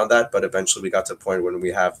worked around that, but eventually we got to a point when we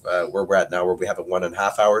have where we're at now, where we have a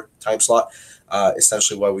 1.5 hour time slot.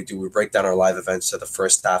 Essentially what we do, we break down our live events to the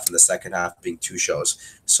first half and the second half being 2 shows.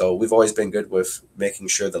 So we've always been good with making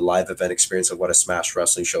sure the live event experience of what a Smash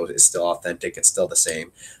Wrestling show is still authentic. It's still the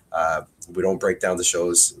same. We don't break down the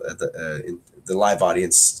shows. The live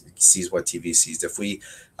audience sees what TV sees. If we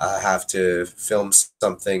have to film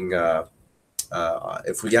something,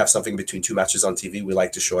 if we have something between 2 matches on TV, we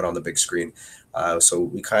like to show it on the big screen. So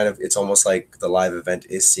we kind of, it's almost like the live event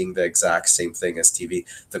is seeing the exact same thing as TV.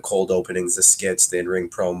 The cold openings, the skits, the in-ring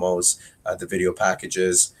promos, the video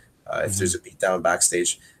packages, if there's a beatdown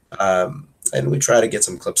backstage. And we try to get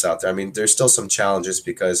some clips out there. I mean, there's still some challenges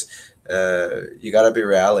because you got to be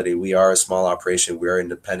reality. We are a small operation. We are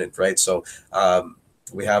independent, right? So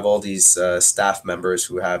we have all these staff members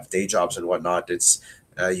who have day jobs and whatnot. It's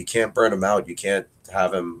you can't burn them out. You can't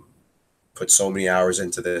have them put so many hours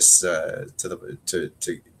into this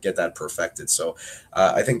to get that perfected. So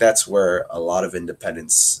I think that's where a lot of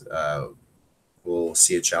independents will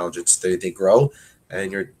see a challenge. It's they grow,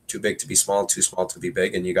 and you're too big to be small, too small to be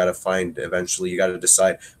big, and you got to find, eventually you got to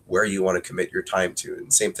decide where you want to commit your time to.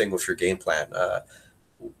 And same thing with your game plan.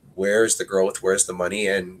 Where's the growth? Where's the money?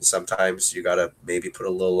 And sometimes you got to maybe put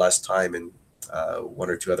a little less time in 1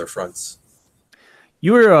 or 2 other fronts.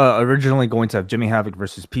 You were originally going to have Jimmy Havoc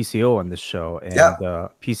versus PCO on this show, and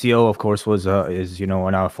PCO, of course, is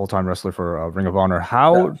now a full-time wrestler for Ring of Honor.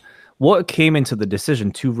 What came into the decision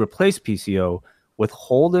to replace PCO with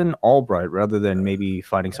Holden Albright rather than maybe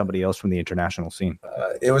finding somebody else from the international scene?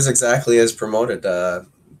 It was exactly as promoted.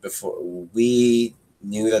 Before we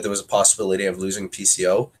knew that there was a possibility of losing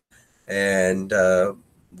PCO, and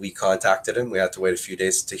we contacted him. We had to wait a few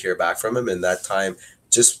days to hear back from him, and that time,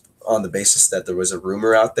 just on the basis that there was a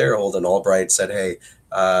rumor out there, Holden Albright said, "Hey,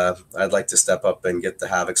 I'd like to step up and get the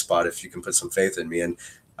Havoc spot if you can put some faith in me." And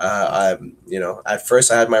at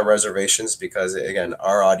first I had my reservations because, again,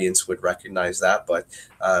 our audience would recognize that, but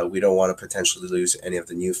we don't want to potentially lose any of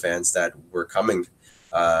the new fans that were coming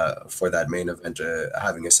for that main event,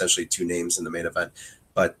 having essentially 2 names in the main event.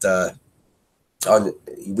 But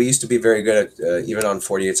we used to be very good at even on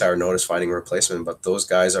 48 hour notice finding a replacement, but those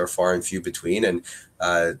guys are far and few between, and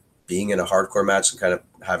being in a hardcore match and kind of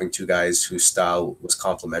having two guys whose style was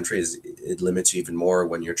complementary it limits you even more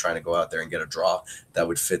when you're trying to go out there and get a draw that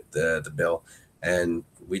would fit the bill. And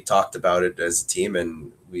we talked about it as a team,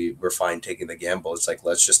 and we were fine taking the gamble. It's like,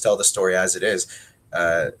 let's just tell the story as it is.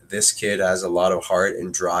 This kid has a lot of heart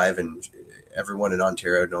and drive, and everyone in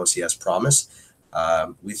Ontario knows he has promise.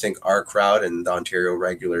 We think our crowd and the Ontario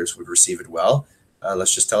regulars would receive it well.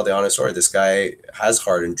 Let's just tell the honest story. This guy has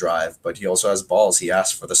heart and drive, but he also has balls. He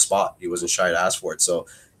asked for the spot. He wasn't shy to ask for it. So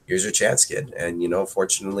here's your chance, kid. And,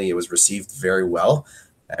 fortunately, it was received very well.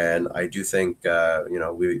 And I do think,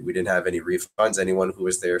 we didn't have any refunds. Anyone who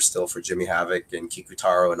was there still for Jimmy Havoc and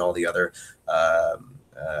Kikutaro and all the other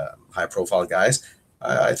high-profile guys,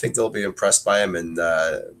 I think they'll be impressed by him. And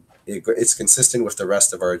it's consistent with the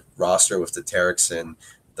rest of our roster, with the Tareks and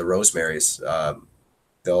the Rosemarys.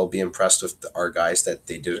 They'll be impressed with our guys that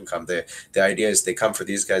they didn't come. The idea is they come for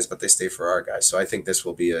these guys, but they stay for our guys. So I think this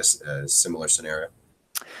will be a similar scenario.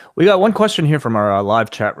 We got one question here from our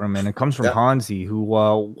live chat room, and it comes from Hansi, who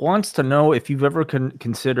wants to know if you've ever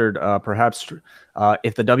considered perhaps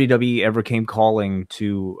if the WWE ever came calling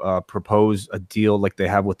to propose a deal like they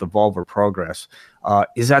have with Evolve or Progress.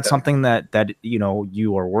 Is that something that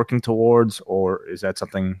you are working towards, or is that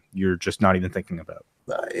something you're just not even thinking about?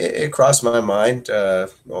 It crossed my mind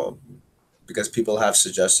because people have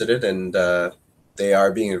suggested it, and they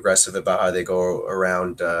are being aggressive about how they go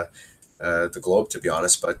around the globe, to be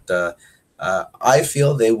honest. But I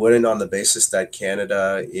feel they wouldn't, on the basis that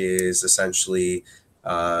Canada is essentially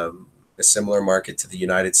a similar market to the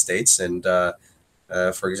United States. And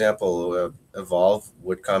for example, Evolve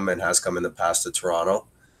would come and has come in the past to Toronto.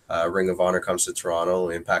 Ring of Honor comes to Toronto.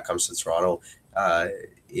 Impact comes to Toronto.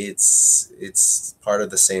 It's part of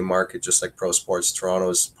the same market, just like pro sports. Toronto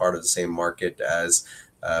is part of the same market as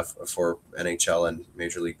for NHL and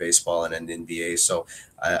Major League Baseball and NBA. So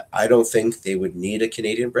I don't think they would need a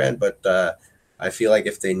Canadian brand, but I feel like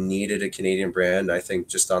if they needed a Canadian brand, I think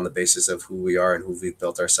just on the basis of who we are and who we've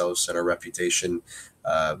built ourselves and our reputation,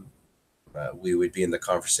 we would be in the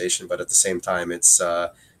conversation. But at the same time, it's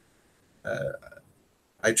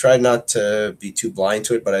I try not to be too blind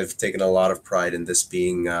to it, but I've taken a lot of pride in this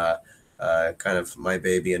being kind of my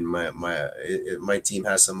baby, and my team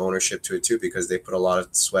has some ownership to it too, because they put a lot of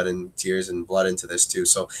sweat and tears and blood into this too.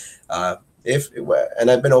 So and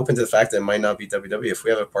I've been open to the fact that it might not be WWE. If we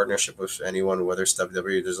have a partnership with anyone, whether it's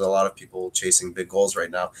WWE, there's a lot of people chasing big goals right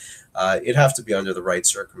now. It'd have to be under the right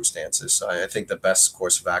circumstances. So I think the best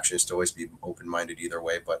course of action is to always be open-minded either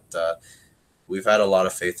way. But we've had a lot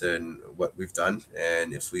of faith in what we've done.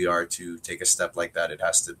 And if we are to take a step like that, it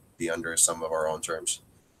has to be under some of our own terms.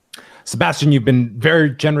 Sebastian, you've been very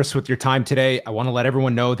generous with your time today. I want to let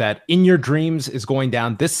everyone know that In Your Dreams is going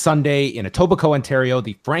down this Sunday in Etobicoke, Ontario,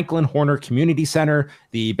 the Franklin Horner Community Center.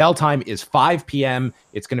 The bell time is 5 p.m.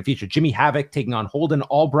 It's going to feature Jimmy Havoc taking on Holden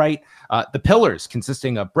Albright. The Pillars,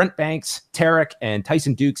 consisting of Brent Banks, Tarek, and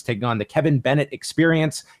Tyson Dukes, taking on the Kevin Bennett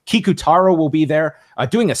Experience. Kikutaro will be there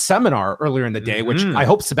doing a seminar earlier in the day, which I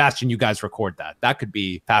hope, Sebastian, you guys record that. That could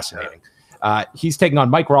be fascinating. He's taking on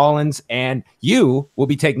Mike Rollins, and you will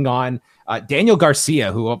be taking on Daniel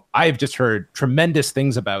Garcia, who I have just heard tremendous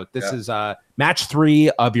things about. This is match 3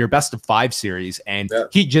 of your best of 5 series, and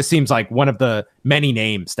he just seems like one of the many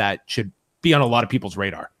names that should be on a lot of people's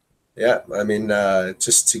radar. Yeah, I mean,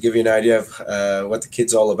 just to give you an idea of what the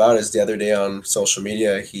kid's all about, is the other day on social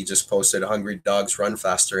media, he just posted "Hungry Dogs Run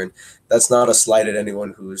Faster," and that's not a slight at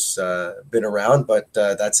anyone who's been around, but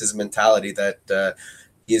that's his mentality, that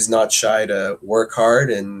he is not shy to work hard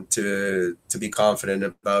and to be confident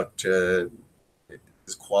about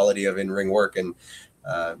his quality of in-ring work. And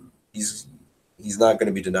he's not going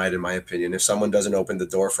to be denied, in my opinion. If someone doesn't open the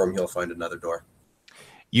door for him, he'll find another door.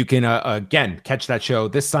 You can, again, catch that show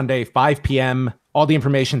this Sunday, 5 p.m. All the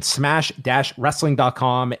information,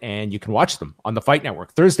 smash-wrestling.com, and you can watch them on the Fight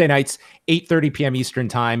Network. Thursday nights, 8:30 p.m. Eastern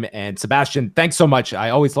time. And Sebastian, thanks so much.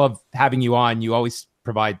 I always love having you on. You always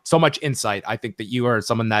provide so much insight. I think that you are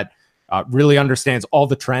someone that really understands all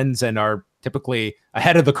the trends and are typically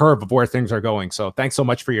ahead of the curve of where things are going. So thanks so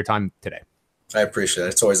much for your time today. I appreciate it.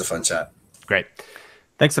 It's always a fun chat. Great.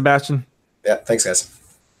 Thanks, Sebastian. Yeah, thanks, guys.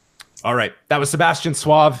 All right. That was Sebastian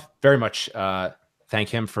Suave. Very much thank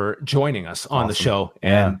him for joining us on the show.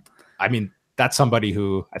 And I mean, that's somebody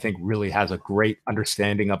who I think really has a great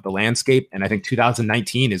understanding of the landscape. And I think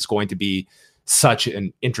 2019 is going to be such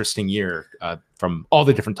an interesting year from all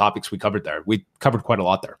the different topics we covered there. We covered quite a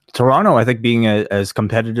lot there. Toronto, I think, being as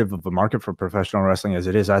competitive of a market for professional wrestling as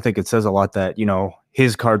it is, I think it says a lot that, you know,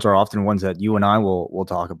 his cards are often ones that you and I will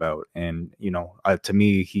talk about. And, you know, to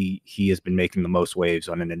me, he has been making the most waves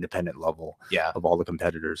on an independent level of all the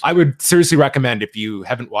competitors. I would seriously recommend, if you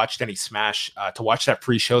haven't watched any Smash, to watch that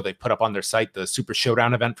pre-show they put up on their site, the Super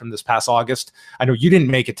Showdown event from this past August. I know you didn't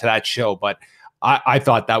make it to that show, but I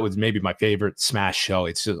thought that was maybe my favorite Smash show.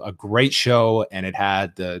 It's just a great show, and it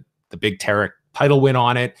had the big Tarek title win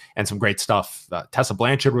on it and some great stuff. Tessa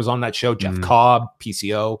Blanchard was on that show, Jeff Cobb,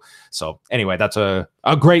 PCO. So anyway, that's a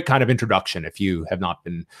great kind of introduction if you have not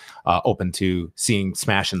been open to seeing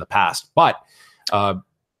Smash in the past. But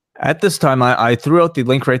at this time, I threw out the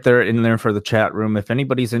link right there in there for the chat room. If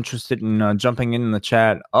anybody's interested in jumping in the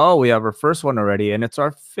chat, we have our first one already, and it's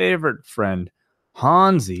our favorite friend,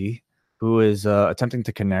 Hansi, who is attempting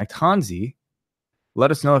to connect. Hansi,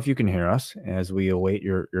 let us know if you can hear us as we await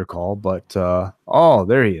your call. But,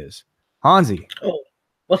 there he is. Hansi. Oh,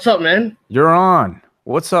 what's up, man? You're on.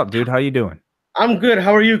 What's up, dude? How you doing? I'm good.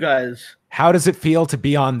 How are you guys? How does it feel to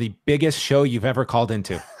be on the biggest show you've ever called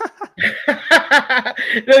into?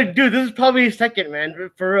 No, dude, this is probably second,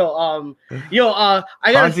 man. For real. I gotta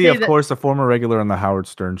Hansi, say of course, a former regular on the Howard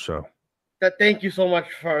Stern show. Thank you so much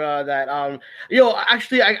for that.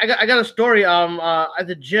 Actually, I got a story. At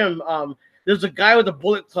the gym, there's a guy with a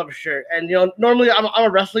Bullet Club shirt, and normally I'm a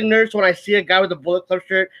wrestling nerd, so when I see a guy with a Bullet Club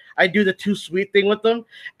shirt, I do the too sweet thing with them.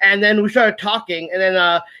 And then we started talking, and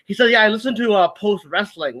then he said, "Yeah, I listen to Post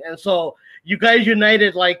Wrestling," and so you guys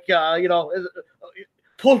united,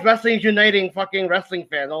 Post Wrestling is uniting fucking wrestling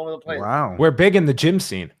fans all over the place. Wow, we're big in the gym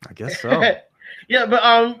scene. I guess so. Yeah, but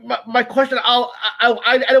my question, I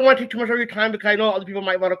don't want to take too much of your time because I know other people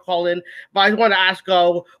might want to call in, but I just want to ask,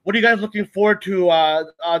 what are you guys looking forward to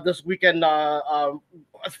this weekend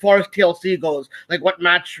as far as TLC goes? Like, what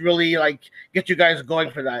match really gets you guys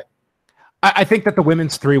going for that? I think that the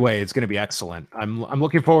women's three-way is going to be excellent. I'm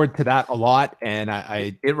looking forward to that a lot, and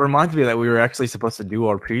it reminds me that we were actually supposed to do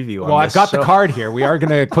our preview. Well, I've got the card here. We are going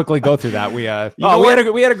to quickly go through that. We had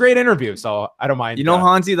a great interview, so I don't mind.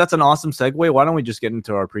 Hansi, that's an awesome segue. Why don't we just get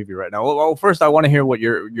into our preview right now? Well, first I want to hear what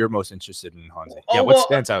you're most interested in, Hansi. What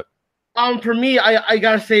stands out? For me, I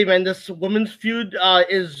gotta say, man, this women's feud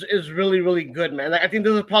is really, really good, man. Like, I think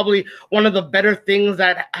this is probably one of the better things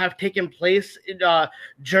that have taken place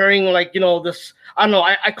during this. I don't know.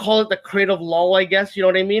 I call it the creative lull, I guess. You know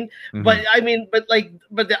what I mean?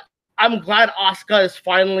 Mm-hmm. I'm glad Asuka is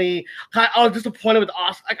finally. I was disappointed with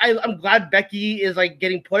Asuka. I'm glad Becky is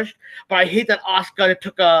getting pushed, but I hate that Asuka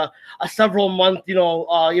took a several month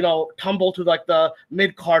tumble to the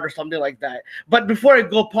mid card or something like that. But before I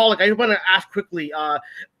go, Paul, I just want to ask quickly: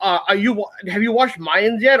 have you watched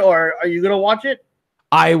Mayans yet, or are you gonna watch it?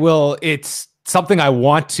 I will. It's something I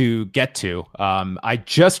want to get to. I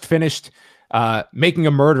just finished Making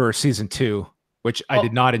a Murderer season 2. Which I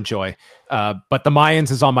did not enjoy, but the Mayans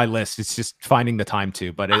is on my list. It's just finding the time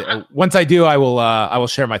to. But once I do, I will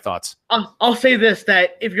share my thoughts. I'll say this: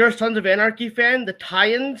 that if you're a Sons of Anarchy fan, the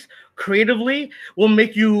tie-ins creatively will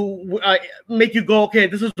make you go, okay,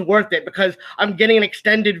 this is worth it because I'm getting an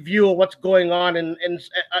extended view of what's going on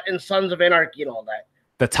in Sons of Anarchy and all that.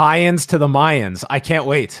 The tie-ins to the Mayans. I can't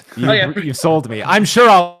wait. You've sold me. I'm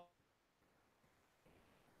sure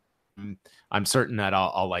I'm certain that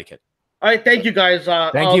I'll like it. All right, thank you guys.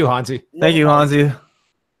 Thank you, Hansi. Thank you, Hansi.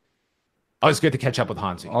 Always good to catch up with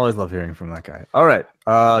Hansi. Always love hearing from that guy. All right,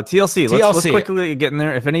 TLC. Let's quickly get in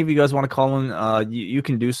there. If any of you guys want to call in, you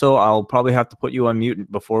can do so. I'll probably have to put you on mute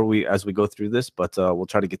as we go through this, but we'll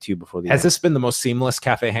try to get to you before the end. Has this been the most seamless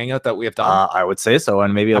cafe hangout that we have done? I would say so,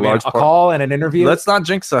 and maybe a call and an interview. Let's not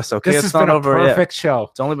jinx us, okay? This has been a perfect show.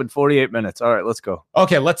 It's only been 48 minutes. All right, let's go.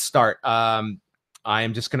 Okay, let's start. I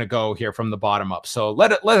am just going to go here from the bottom up. So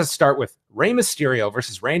let us start with Rey Mysterio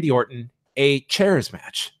versus Randy Orton, a chairs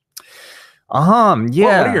match. Yeah.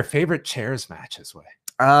 What are your favorite chairs matches, Way?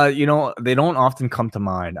 They don't often come to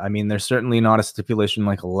mind. I mean, there's certainly not a stipulation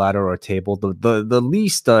like a ladder or a table. The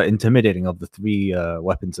least intimidating of the three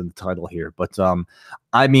weapons in the title here. But I'm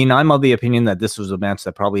of the opinion that this was a match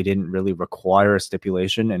that probably didn't really require a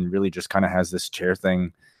stipulation and really just kind of has this chair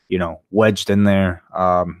thing, wedged in there.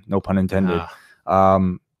 No pun intended.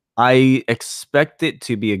 I expect it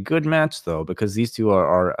to be a good match, though, because these two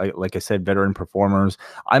are, like I said, veteran performers.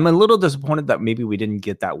 I'm a little disappointed that maybe we didn't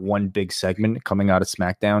get that one big segment coming out of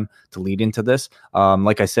SmackDown to lead into this.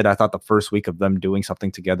 Like I said, I thought the first week of them doing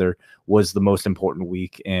something together was the most important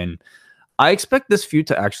week, and I expect this feud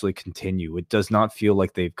to actually continue. It does not feel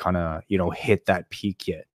like they've kind of, hit that peak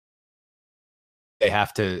yet. they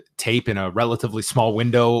have to tape in a relatively small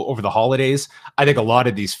window over the holidays. I think a lot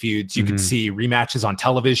of these feuds, you could see rematches on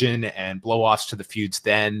television and blow-offs to the feuds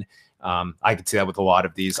then. I could see that with a lot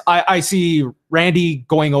of these. I see Randy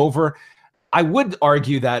going over. I would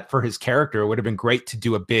argue that for his character, it would have been great to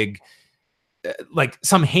do a big, like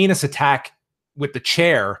some heinous attack with the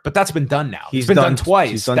chair, but that's been done now. It's been done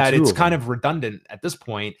twice. It's kind of redundant at this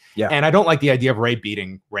point. Yeah. And I don't like the idea of Ray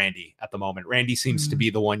beating Randy at the moment. Randy seems to be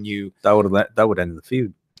the one that would end the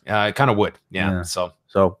feud. It kind of would. Yeah.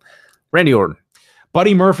 So Randy Orton.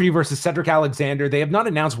 Buddy Murphy versus Cedric Alexander. They have not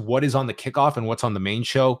announced what is on the kickoff and what's on the main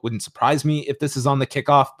show. Wouldn't surprise me if this is on the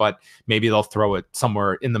kickoff, but maybe they'll throw it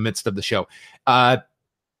somewhere in the midst of the show.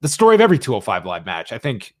 The story of every 205 Live match, I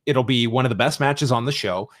think it'll be one of the best matches on the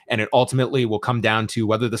show, and it ultimately will come down to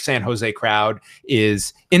whether the San Jose crowd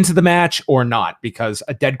is into the match or not, because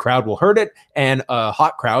a dead crowd will hurt it and a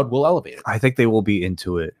hot crowd will elevate it. I think they will be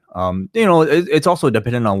into it. It's also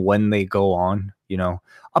dependent on when they go on,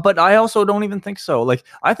 but I also don't even think so. Like,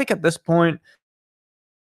 I think at this point,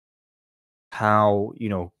 how,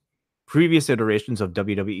 previous iterations of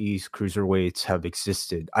WWE's cruiserweights have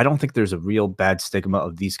existed, I don't think there's a real bad stigma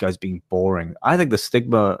of these guys being boring. I think the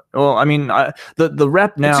stigma, the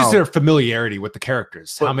rep now, it's just their familiarity with the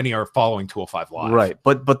characters. How many are following 205 Live? Right.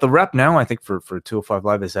 But the rep now, I think for 205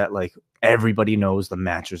 Live is that, like, everybody knows the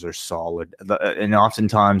matches are solid, and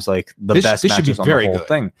oftentimes, like, best matches on the whole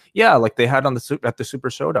thing. Yeah, like they had at the Super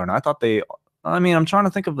Showdown. I'm trying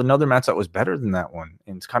to think of another match that was better than that one,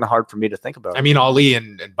 and it's kind of hard for me to think about. Ali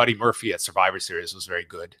and Buddy Murphy at Survivor Series was very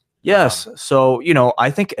good. Yes. So,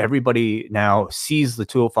 I think everybody now sees the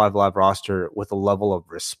 205 Live roster with a level of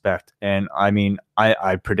respect. And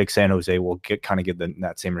I predict San Jose will give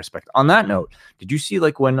that same respect. On that note, did you see,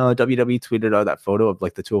 like, when WWE tweeted out that photo of,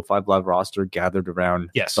 like, the 205 Live roster gathered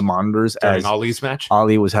around the monitors during Ali's match?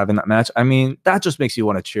 Ali was having that match. That just makes you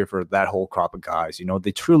want to cheer for that whole crop of guys.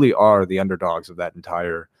 They truly are the underdogs of that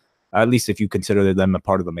entire, at least if you consider them a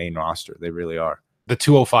part of the main roster, they really are. The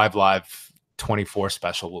 205 Live 24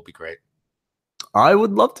 special will be great. I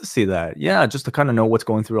would love to see that. Yeah, just to kind of know what's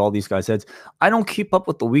going through all these guys' heads. I don't keep up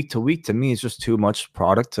with the week to week. To me, it's just too much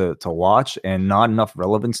product to watch and not enough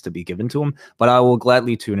relevance to be given to them. But I will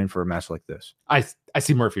gladly tune in for a match like this. I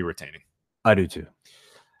see Murphy retaining. I do too.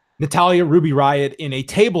 Natalya, Ruby Riott in a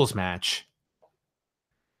tables match.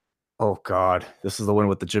 Oh God, this is the one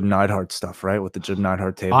with the Jim Neidhart stuff, right? With the Jim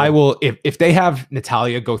Neidhart table. I will, if they have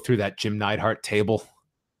Natalya go through that Jim Neidhart table,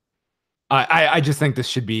 I just think this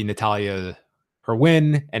should be Natalya, her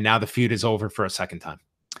win, and now the feud is over for a second time.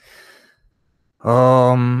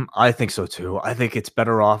 I think so too. I think it's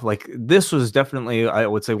better off. Like, this was definitely, I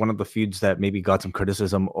would say, one of the feuds that maybe got some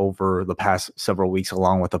criticism over the past several weeks,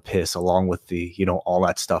 along with the piss, along with the, all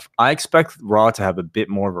that stuff. I expect Raw to have a bit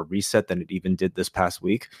more of a reset than it even did this past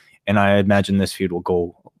week, and I imagine this feud will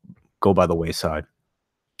go by the wayside.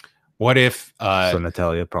 What if so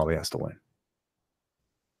Natalya probably has to win?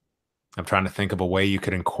 I'm trying to think of a way you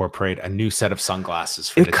could incorporate a new set of sunglasses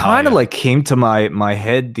for Natalya. It kind of like came to my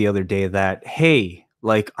head the other day that, hey,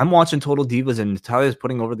 like, I'm watching Total Divas and Natalya's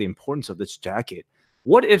putting over the importance of this jacket.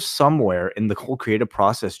 What if somewhere in the whole creative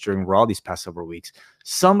process during Raw these past several weeks,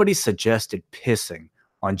 somebody suggested pissing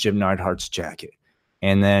on Jim Neidhart's jacket?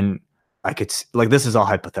 And then I could, like, this is all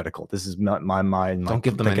hypothetical. This is not my mind. Don't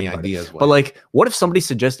give them any ideas. But, like, what if somebody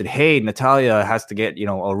suggested, hey, Natalya has to get,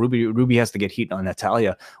 or Ruby has to get heat on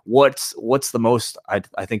Natalya? What's the most,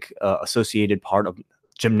 I think, associated part of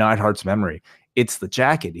Jim Neidhart's memory? It's the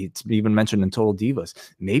jacket. It's even mentioned in Total Divas.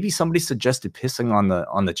 Maybe somebody suggested pissing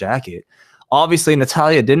on the jacket. Obviously,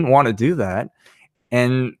 Natalya didn't want to do that,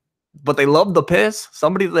 but they loved the piss.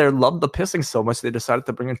 Somebody there loved the pissing so much they decided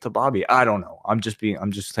to bring it to Bobby. I don't know. I'm just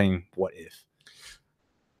saying, what if?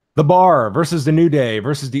 The Bar versus the New Day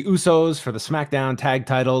versus the Usos for the SmackDown tag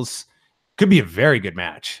titles could be a very good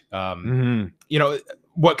match.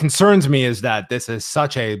 What concerns me is that this is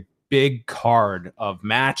such a big card of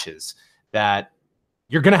matches that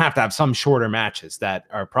you're going to have some shorter matches that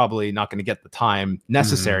are probably not going to get the time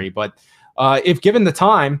necessary. But if given the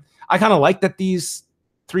time, I kind of like that these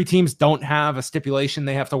three teams don't have a stipulation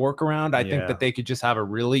they have to work around. I think that they could just have a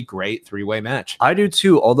really great three-way match. I do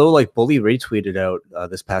too. Although, like, Bully Ray tweeted out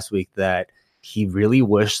this past week that he really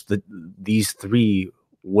wished that these three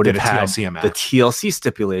would have had the TLC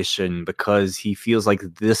stipulation, because he feels like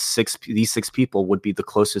these six people would be the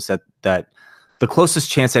closest the closest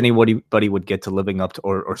chance anybody would get to living up to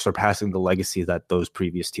or surpassing the legacy that those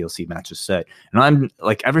previous TLC matches set. And I'm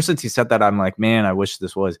like, ever since he said that, I'm like, man, I wish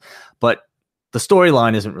this was, but the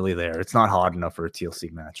storyline isn't really there. It's not hot enough for a TLC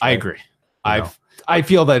match. Right? I agree. I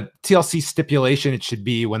feel that TLC stipulation, it should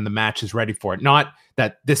be when the match is ready for it, not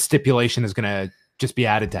that this stipulation is going to just be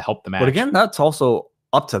added to help the match. But again, that's also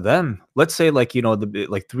up to them. Let's say, like, you know,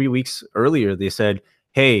 like 3 weeks earlier, they said,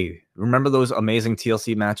 hey, remember those amazing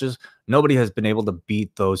TLC matches? Nobody has been able to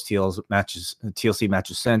beat those TLC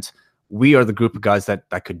matches since. We are the group of guys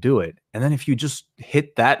that could do it. And then if you just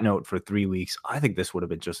hit that note for 3 weeks, I think this would have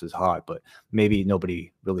been just as hot, but maybe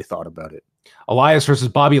nobody really thought about it. Elias versus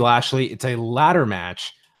Bobby Lashley. It's a ladder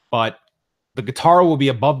match, but the guitar will be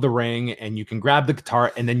above the ring and you can grab the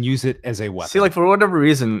guitar and then use it as a weapon. See, like, for whatever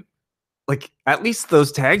reason, like, at least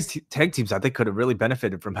those tag teams, I think, could have really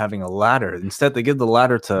benefited from having a ladder. Instead, they give the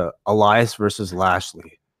ladder to Elias versus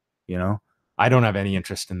Lashley, you know? I don't have any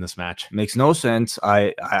interest in this match. Makes no sense.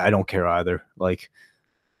 I don't care either. Like,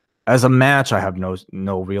 as a match, I have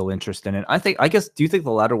no real interest in it. I guess, do you think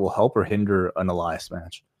the ladder will help or hinder an Elias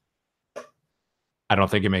match? I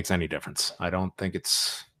don't think it makes any difference. I think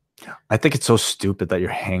it's so stupid that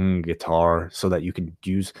you're hanging guitar so that you can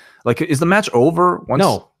use, like, is the match over once?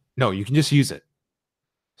 No, you can just use it.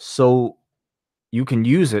 So you can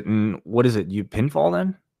use it, and what is it? You pinfall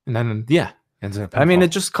then? And then, yeah. I mean, it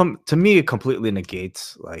just to me, it completely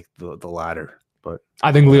negates, like, the ladder. But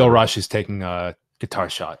I think Leo Rush is taking a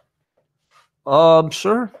guitar shot.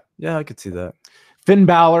 Sure. Yeah, I could see that. Finn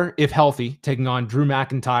Balor, if healthy, taking on Drew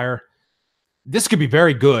McIntyre. This could be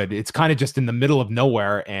very good. It's kind of just in the middle of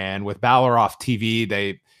nowhere. And with Balor off TV,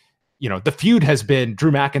 the feud has been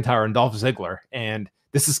Drew McIntyre and Dolph Ziggler. And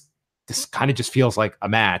this kind of just feels like a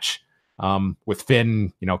match with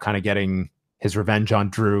Finn, kind of getting his revenge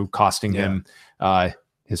on Drew, costing him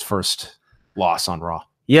his first loss on Raw.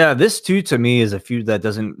 Yeah, this too, to me, is a feud that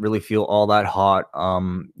doesn't really feel all that hot.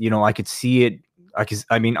 I could see it.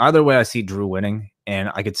 Either way, I see Drew winning,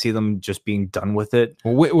 and I could see them just being done with it.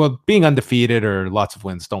 Well, being undefeated or lots of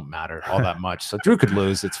wins don't matter all that much. So Drew could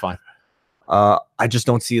lose. It's fine. I just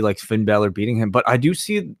don't see, like, Finn Balor beating him, but I do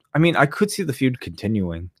see. I could see the feud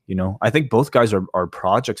continuing. I think both guys are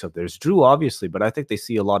projects of theirs. Drew, obviously, but I think they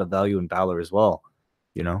see a lot of value in Balor as well.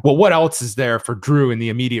 Well, what else is there for Drew in the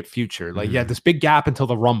immediate future? Like, this big gap until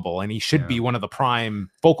the Rumble, and he should be one of the prime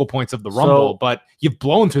focal points of the Rumble, but you've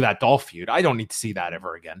blown through that Dolph feud. I don't need to see that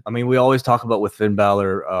ever again. We always talk about with Finn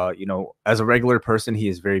Balor, as a regular person, he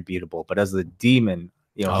is very beatable, but as the demon,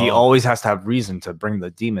 he always has to have reason to bring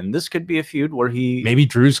the demon. This could be a feud where maybe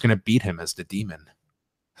Drew's going to beat him as the demon.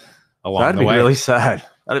 That'd be really sad.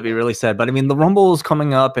 That'd be really sad. But the Rumble is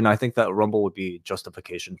coming up, and I think that Rumble would be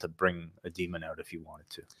justification to bring a demon out if you wanted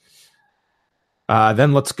to.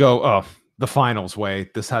 Then let's go. Oh, the finals way.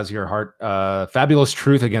 This has your heart. Fabulous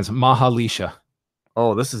Truth against Mahalisha.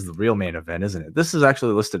 Oh, this is the real main event, isn't it? This is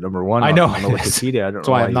actually listed number 1. I know. On the Wikipedia. I don't That's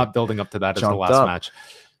know why I'm not building up to that as the last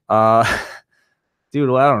match. Dude,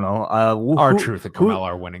 well, I don't know. R-Truth and Carmella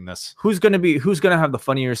are winning this. Who's gonna have the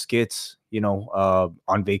funnier skits?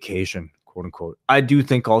 On vacation, quote unquote. I do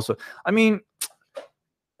think also. R-Truth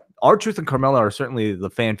and Carmella are certainly the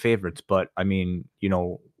fan favorites, but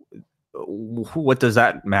what does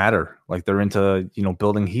that matter? Like, they're into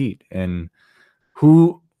building heat, and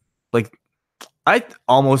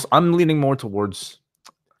I'm leaning more towards.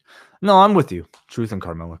 No, I'm with you, Truth and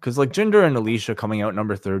Carmella, because like Jinder and Alicia coming out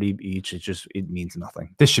number 30 each, it means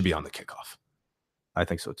nothing. This should be on the kickoff. I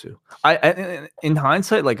think so too. I in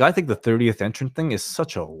hindsight, like, I think the 30th entrant thing is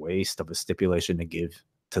such a waste of a stipulation to give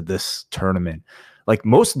to this tournament. Like,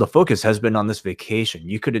 most of the focus has been on this vacation.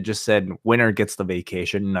 You could have just said winner gets the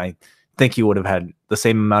vacation, and I think you would have had the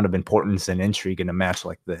same amount of importance and intrigue in a match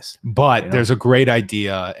like this. But there's a great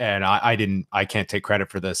idea, and I can't take credit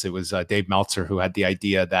for this. It was Dave Meltzer who had the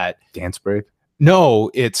idea that dance break.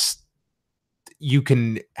 No, it's you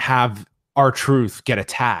can have R-Truth get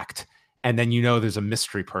attacked, and then there's a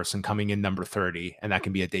mystery person coming in number 30, and that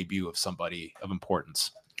can be a debut of somebody of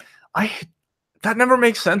importance. That never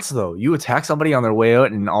makes sense, though. You attack somebody on their way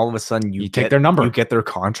out, and all of a sudden you take their number. You get their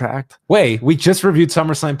contract. Wait, we just reviewed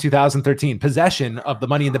SummerSlam 2013. Possession of the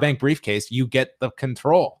Money in the Bank briefcase, you get the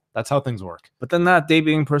control. That's how things work. But then that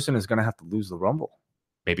debuting person is going to have to lose the Rumble.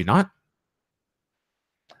 Maybe not.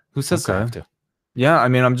 Who says they have to? Yeah,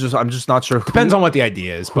 I'm just not sure. Depends on what the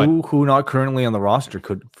idea is. Who not currently on the roster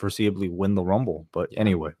could foreseeably win the Rumble. But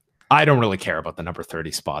anyway. I don't really care about the number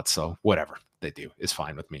 30 spot, so whatever they do is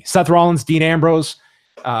fine with me. Seth Rollins, Dean Ambrose,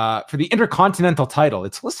 for the Intercontinental title.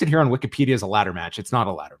 It's listed here on Wikipedia as a ladder match. It's not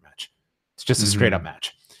a ladder match. It's just a straight up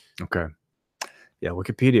match. Okay. Yeah,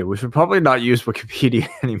 Wikipedia. We should probably not use Wikipedia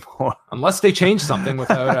anymore. Unless they change something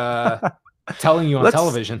without telling you on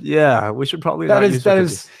television. Yeah, we should probably not use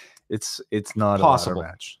Wikipedia. It's not possible. A ladder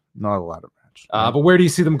match. Not a ladder match. match. But where do you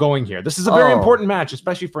see them going here? This is a very important match,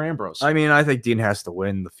 especially for Ambrose. I mean, I think Dean has to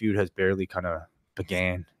win. The feud has barely kind of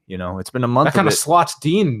began. You know, it's been a month. That kind of slots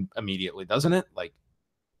Dean immediately, doesn't it? Like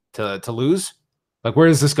to lose. Like, where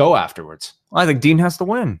does this go afterwards? I think Dean has to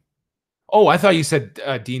win. Oh, I thought you said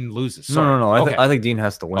Dean loses. Sorry. No. Okay. I think Dean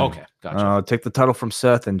has to win. Okay, gotcha. Take the title from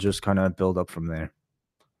Seth and just kind of build up from there.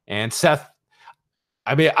 And Seth,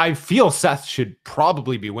 I mean, I feel Seth should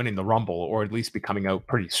probably be winning the Rumble, or at least be coming out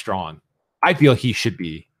pretty strong. I feel he should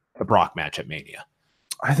be the Brock match at Mania.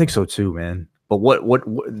 I think so too, man. But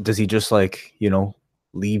what does he just like, you know,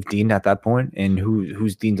 leave Dean at that point? And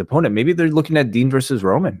who's Dean's opponent? Maybe they're looking at Dean versus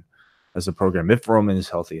Roman as a program if Roman is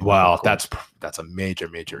healthy. Well, that's a major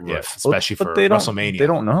right. if, especially for they WrestleMania. They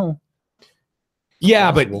don't know.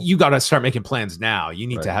 Yeah, but you got to start making plans now. You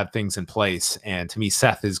need Right. to have things in place. And to me,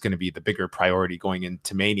 Seth is going to be the bigger priority going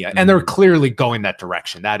into Mania. And they're clearly going that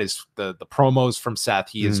direction. That is the promos from Seth.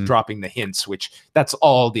 He is dropping the hints, which that's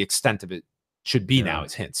all the extent of it should be now,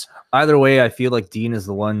 is hints. Either way, I feel like Dean is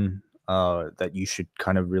the one that you should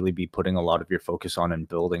kind of really be putting a lot of your focus on and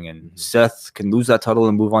building. And Seth can lose that title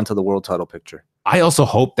and move on to the world title picture. I also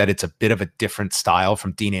hope that it's a bit of a different style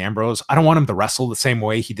from Dean Ambrose. I don't want him to wrestle the same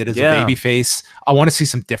way he did as a babyface. I want to see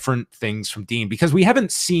some different things from Dean, because we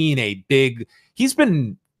haven't seen he's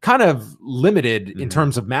been kind of limited in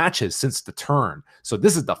terms of matches since the turn. So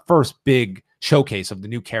this is the first big showcase of the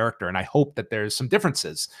new character. And I hope that there's some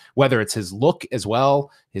differences, whether it's his look as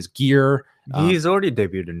well, his gear. He's already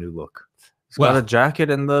debuted a new look. He's got a jacket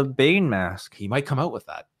and the Bane mask. He might come out with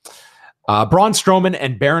that. Braun Strowman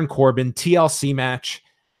and Baron Corbin TLC match.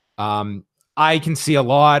 I can see a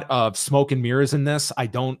lot of smoke and mirrors in this. I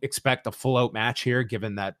don't expect a full out match here,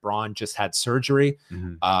 given that Braun just had surgery.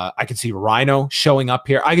 I can see Rhino showing up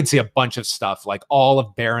here. I can see a bunch of stuff, like all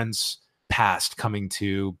of Baron's past coming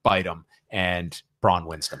to bite him, and Braun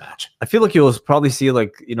wins the match. I feel like you'll probably see,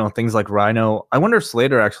 like, you know, things like Rhino. I wonder if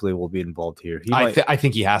Slater actually will be involved here. I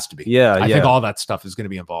think he has to be. I think all that stuff is going to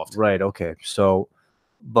be involved. Right. Okay. So,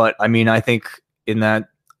 but I mean, I think in that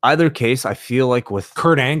either case, I feel like with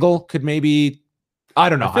Kurt Angle could maybe, I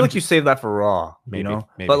don't know. I feel like you save that for Raw, maybe, you know,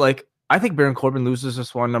 maybe. But like, I think Baron Corbin loses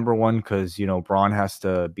this one, number one, because, you know, Braun has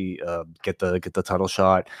to be get the title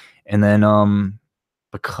shot, and then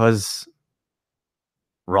because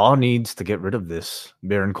Raw needs to get rid of this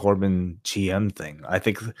Baron Corbin GM thing. I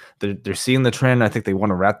think they're seeing the trend. I think they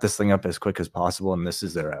want to wrap this thing up as quick as possible, and this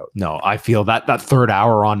is their out. No, I feel that third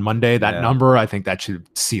hour on Monday, that number, I think that should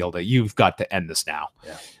seal it. You've got to end this now.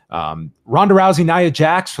 Ronda Rousey, Nia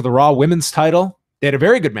Jax for the Raw Women's title. They had a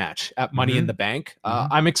very good match at Money in the Bank.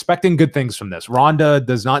 I'm expecting good things from this. Ronda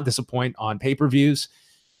does not disappoint on pay-per-views.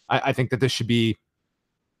 I think that this should be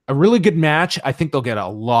a really good match. I think they'll get a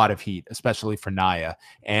lot of heat, especially for Nia.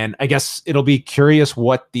 And I guess it'll be curious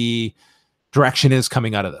what the direction is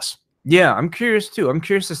coming out of this. Yeah, I'm curious too. I'm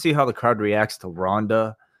curious to see how the crowd reacts to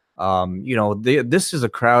Ronda. You know, this is a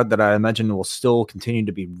crowd that I imagine will still continue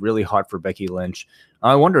to be really hot for Becky Lynch.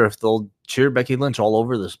 I wonder if they'll cheer Becky Lynch all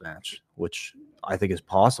over this match, which I think is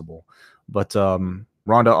possible. But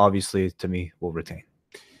Ronda, obviously, to me, will retain.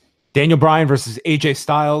 Daniel Bryan versus AJ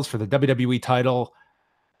Styles for the WWE title.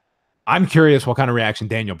 I'm curious what kind of reaction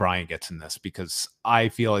Daniel Bryan gets in this, because I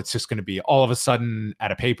feel it's just going to be all of a sudden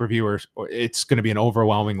at a pay-per-view, or it's going to be an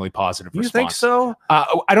overwhelmingly positive response. You think so?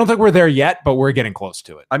 I don't think we're there yet, but we're getting close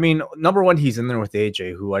to it. I mean, number one, he's in there with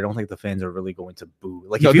AJ, who I don't think the fans are really going to boo.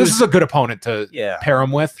 Like, no, this is a good opponent to pair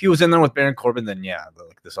him with. If he was in there with Baron Corbin, then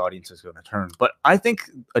this audience is going to turn. But I think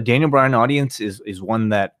a Daniel Bryan audience is one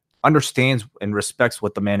that understands and respects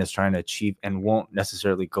what the man is trying to achieve and won't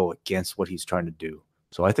necessarily go against what he's trying to do.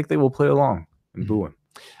 So I think they will play along and boo him.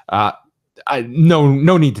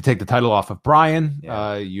 No need to take the title off of Bryan.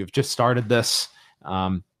 You've just started this.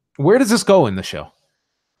 Where does this go in the show?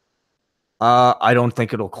 I don't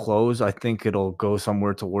think it'll close. I think it'll go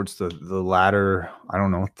somewhere towards the latter, I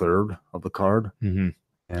don't know, third of the card.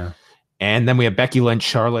 Yeah. And then we have Becky Lynch,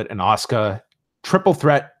 Charlotte, and Asuka. Triple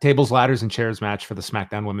threat tables, ladders, and chairs match for the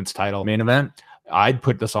SmackDown Women's title. Main event. I'd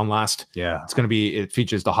put this on last. Yeah. It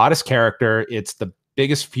features the hottest character. It's the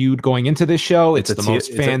biggest feud going into this show. It's the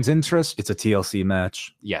most fans' interest. It's a TLC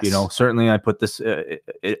match. Yes. You know, certainly I put this in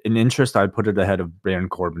interest. I'd put it ahead of Baron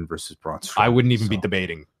Corbin versus Braun Strowman. I wouldn't even be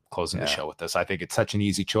debating closing the show with this. I think it's such an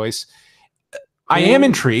easy choice. I am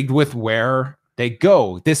intrigued with where they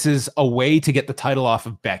go. This is a way to get the title off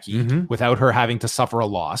of Becky without her having to suffer a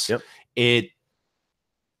loss.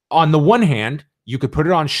 On the one hand, you could put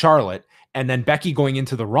it on Charlotte, and then Becky going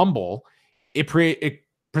into the Rumble, it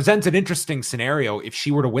presents an interesting scenario if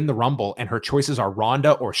she were to win the Rumble and her choices are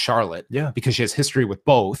Ronda or Charlotte, because she has history with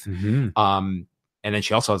both. and then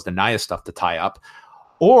she also has the Nia stuff to tie up.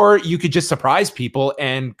 Or you could just surprise people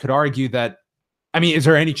and could argue that, I mean, is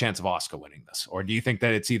there any chance of Asuka winning this? Or do you think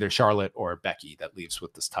that it's either Charlotte or Becky that leaves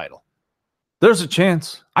with this title? There's a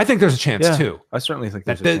chance. I think there's a chance too. I certainly think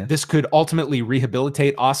that there's a chance. This could ultimately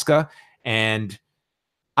rehabilitate Asuka. And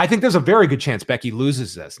I think there's a very good chance Becky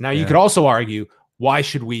loses this. Now, you could also argue, why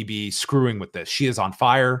should we be screwing with this? She is on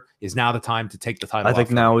fire. Is now the time to take the title off? I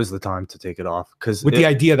think now is the time to take it off. Because with the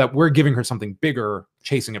idea that we're giving her something bigger,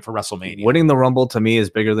 chasing it for WrestleMania. Winning the Rumble to me is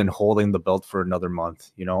bigger than holding the belt for another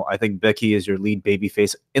month. You know, I think Becky is your lead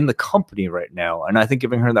babyface in the company right now. And I think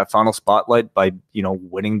giving her that final spotlight by, you know,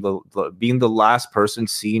 winning being the last person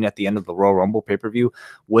seen at the end of the Royal Rumble pay-per-view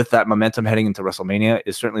with that momentum heading into WrestleMania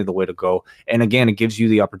is certainly the way to go. And again, it gives you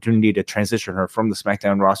the opportunity to transition her from the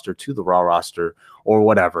SmackDown roster to the Raw roster or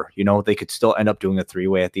whatever. You know, they could still end up doing a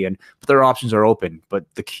three-way at the end, but their options are open. But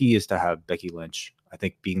the key is to have Becky Lynch, I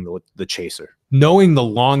think, being the chaser. Knowing the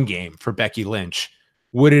long game for Becky Lynch,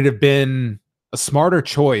 would it have been a smarter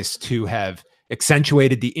choice to have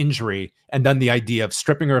accentuated the injury and done the idea of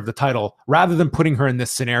stripping her of the title rather than putting her in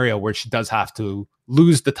this scenario where she does have to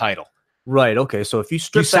lose the title? Right. Okay. So if you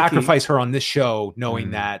sacrifice her on this show,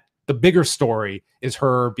 knowing that the bigger story is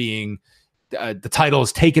her being the title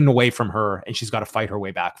is taken away from her and she's got to fight her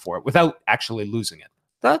way back for it without actually losing it.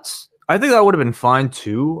 I think that would have been fine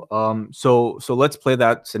too. So let's play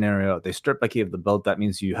that scenario. They strip Becky of the belt. That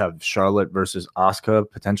means you have Charlotte versus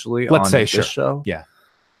Asuka potentially on this show. Yeah.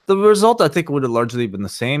 The result, I think, would have largely been the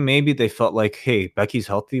same. Maybe they felt like, hey, Becky's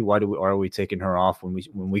healthy. Why are we taking her off when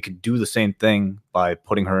we could do the same thing by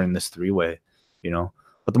putting her in this three-way, you know?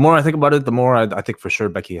 But the more I think about it, the more I think for sure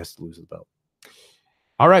Becky has to lose the belt.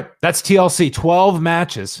 All right, that's TLC. 12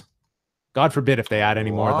 matches. God forbid if they add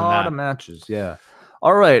any more than that. A lot of matches, yeah.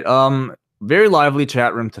 All right. Very lively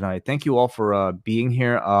chat room tonight. Thank you all for being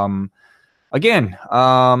here. Again,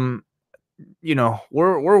 you know,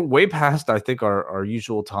 we're way past, I think, our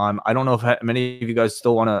usual time. I don't know if many of you guys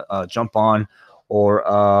still want to jump on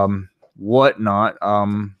or whatnot.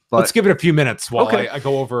 But let's give it a few minutes while I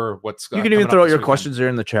go over what's. You can even throw out your questions there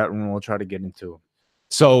in the chat room, and we'll try to get into them.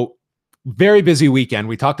 So. Very busy weekend.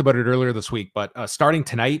 We talked about it earlier this week, but starting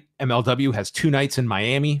tonight, MLW has 2 nights in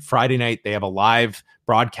Miami. Friday night, they have a live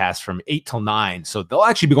broadcast from 8 till 9. So they'll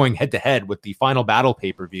actually be going head-to-head with the Final Battle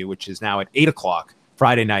pay-per-view, which is now at 8 o'clock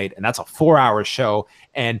Friday night. And that's a 4-hour show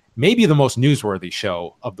and maybe the most newsworthy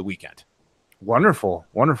show of the weekend. Wonderful.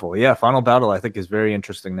 Wonderful. Yeah, Final Battle, I think, is very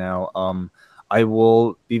interesting now. I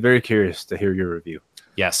will be very curious to hear your review.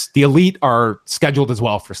 Yes, the Elite are scheduled as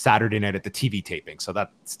well for Saturday night at the TV taping. So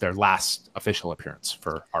that's their last official appearance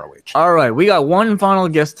for ROH. All right, we got one final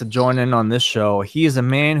guest to join in on this show. He is a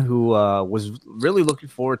man who was really looking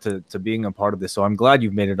forward to being a part of this. So I'm glad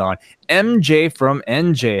you've made it on. MJ from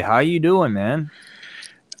NJ. How you doing, man?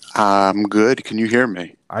 I'm good. Can you hear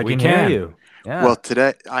me? I can hear you. Yeah. Well,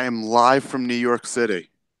 today I am live from New York City.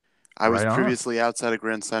 I was previously outside of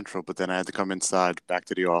Grand Central, but then I had to come inside back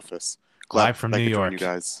to the office. Live from New York. You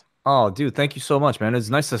guys. Oh, dude, thank you so much, man. It's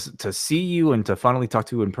nice to see you and to finally talk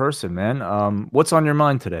to you in person, man. What's on your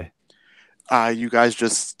mind today? You guys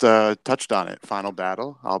just touched on it. Final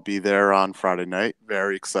Battle. I'll be there on Friday night.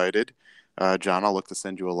 Very excited. John, I'll look to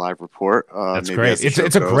send you a live report. That's great.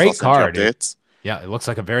 It's a great card. Yeah, it looks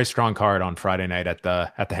like a very strong card on Friday night at the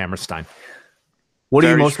Hammerstein. What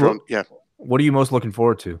are you most looking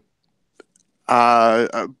forward to?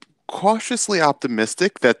 Cautiously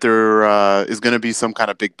optimistic that there is going to be some kind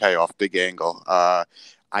of big payoff, big angle.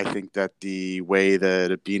 I think that the way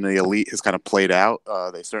that being the Elite has kind of played out,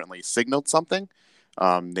 they certainly signaled something.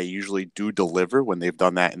 They usually do deliver when they've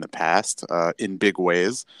done that in the past in big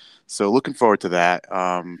ways. So looking forward to that.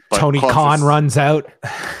 But Tony Khan runs out.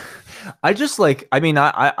 I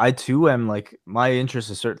too am like, my interest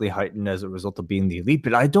is certainly heightened as a result of being the Elite,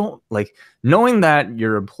 but I don't like knowing that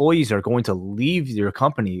your employees are going to leave your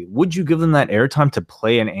company. Would you give them that airtime to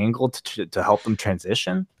play an angle to help them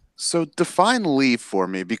transition? So define leave for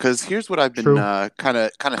me, because here's what I've been kind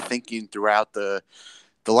of thinking throughout the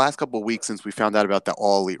last couple of weeks since we found out about the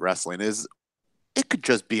All Elite Wrestling is it could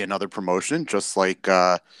just be another promotion, just like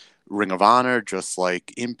Ring of Honor, just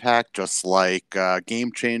like Impact, just like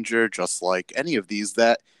Game Changer, just like any of these,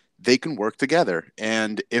 that they can work together.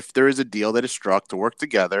 And if there is a deal that is struck to work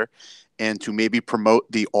together and to maybe promote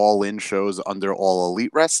the all-in shows under All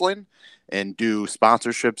Elite Wrestling and do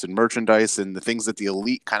sponsorships and merchandise and the things that the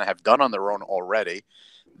Elite kind of have done on their own already,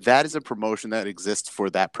 that is a promotion that exists for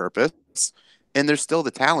that purpose. And there's still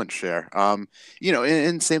the talent share.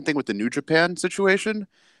 And same thing with the New Japan situation.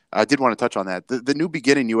 I did want to touch on that. The New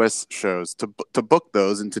Beginning U.S. shows, to book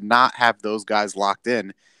those and to not have those guys locked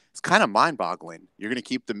in, It's kind of mind-boggling. You're going to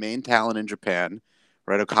keep the main talent in Japan,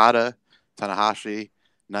 right? Okada, Tanahashi,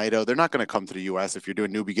 Naito. They're not going to come to the U.S. if you're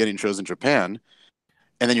doing New Beginning shows in Japan.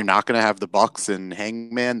 And then you're not going to have the Bucks and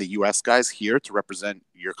Hangman, the U.S. guys, here to represent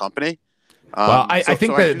your company. Well, I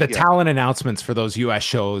think the talent announcements for those U.S.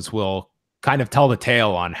 shows will kind of tell the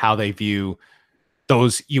tale on how they view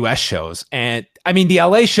those U.S. shows. And I mean, the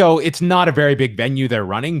LA show, it's not a very big venue they're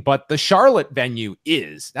running, but the Charlotte venue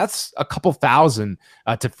is. That's a couple thousand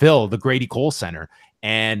to fill the Grady Cole Center.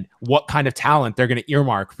 And what kind of talent they're going to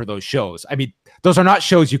earmark for those shows. I mean, those are not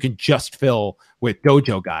shows you can just fill with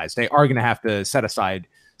dojo guys. They are going to have to set aside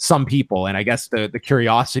some people. And I guess the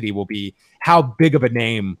curiosity will be, how big of a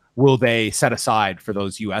name will they set aside for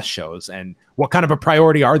those US shows? And what kind of a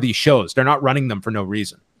priority are these shows? They're not running them for no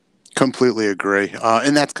reason. Completely agree.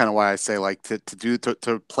 And that's kind of why I say, like,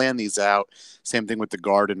 to plan these out. Same thing with the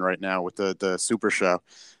Garden right now with the Super Show.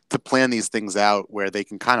 To plan these things out where they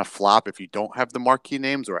can kind of flop if you don't have the marquee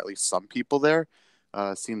names, or at least some people there,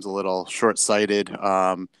 seems a little short-sighted.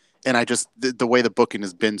 And I just, the way the booking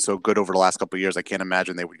has been so good over the last couple of years, I can't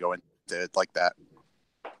imagine they would go into it like that.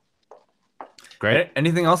 Great.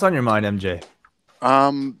 Anything else on your mind, MJ?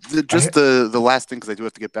 The last thing, because I do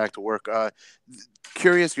have to get back to work.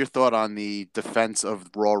 Curious your thought on the defense of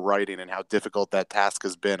Raw writing and how difficult that task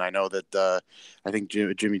has been. I know that I think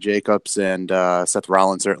Jimmy Jacobs and Seth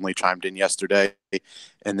Rollins certainly chimed in yesterday,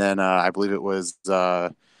 and then I believe it was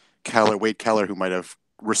Wade Keller who might have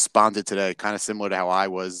responded today, kind of similar to how I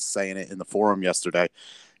was saying it in the forum yesterday.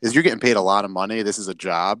 Is you're getting paid a lot of money. This is a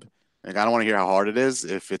job. Like, I don't want to hear how hard it is.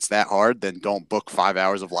 If it's that hard, then don't book 5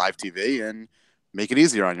 hours of live TV and make it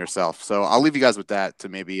easier on yourself. So I'll leave you guys with that to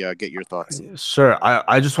maybe get your thoughts. Sure.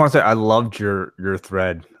 I just want to say I loved your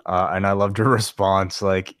thread and I loved your response.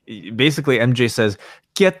 Like, basically MJ says,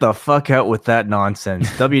 get the fuck out with that nonsense.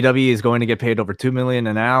 WWE is going to get paid over $2 million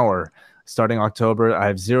an hour starting October. I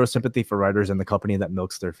have zero sympathy for writers and the company that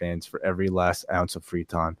milks their fans for every last ounce of free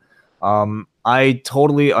time. I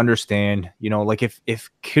totally understand, like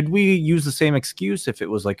if could we use the same excuse if it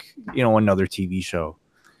was like, another TV show?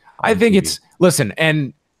 I think listen,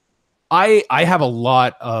 and I have a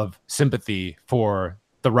lot of sympathy for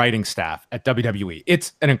the writing staff at WWE.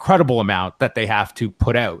 It's an incredible amount that they have to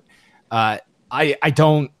put out. I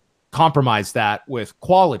don't compromise that with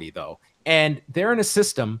quality, though. And they're in a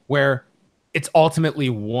system where it's ultimately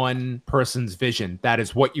one person's vision. That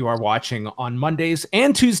is what you are watching on Mondays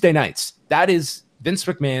and Tuesday nights. That is Vince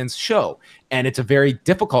McMahon's show. And it's a very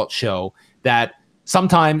difficult show that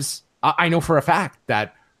sometimes I know for a fact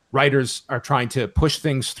that writers are trying to push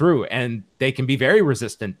things through, and they can be very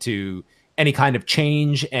resistant to any kind of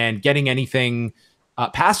change and getting anything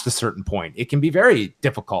past a certain point. It can be very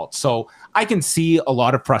difficult. So I can see a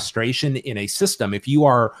lot of frustration in a system. If you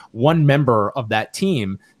are one member of that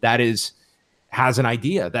team that has an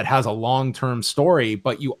idea, that has a long-term story,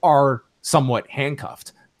 but you are somewhat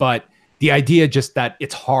handcuffed. But the idea just that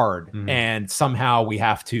it's hard and somehow we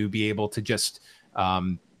have to be able to just,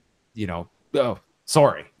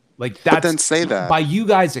 sorry. Like, that's, but then say that by you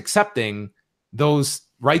guys accepting those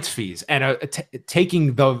rights fees and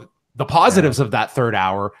taking the positives of that third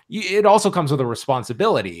hour, it also comes with a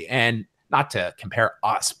responsibility. And not to compare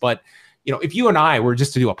us, but if you and I were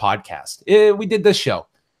just to do a podcast, we did this show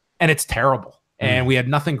and it's terrible. And we had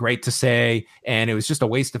nothing great to say, and it was just a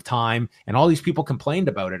waste of time. And all these people complained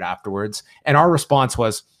about it afterwards. And our response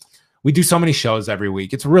was, we do so many shows every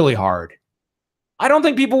week. It's really hard. I don't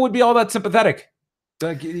think people would be all that sympathetic.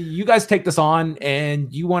 Like, you guys take this on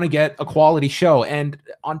and you want to get a quality show. And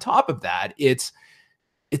on top of that, it's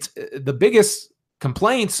the biggest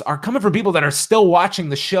complaints are coming from people that are still watching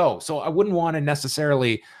the show. So I wouldn't want to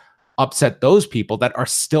necessarily upset those people that are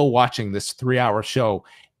still watching this 3-hour show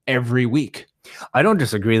every week. I don't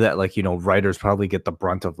disagree that, writers probably get the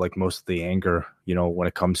brunt of most of the anger, when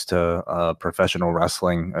it comes to professional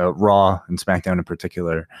wrestling, Raw and SmackDown in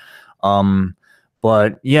particular.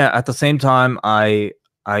 But yeah, at the same time, I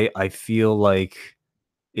feel like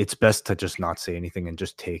it's best to just not say anything and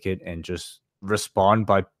just take it and just respond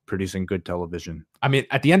by producing good television. I mean,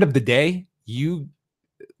 at the end of the day,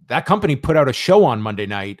 that company put out a show on Monday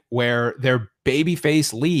night where their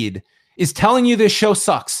babyface lead is telling you this show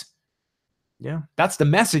sucks. Yeah, that's the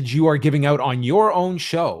message you are giving out on your own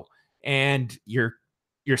show, and you're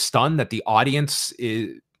stunned that the audience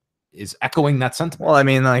is echoing that sentiment. Well, I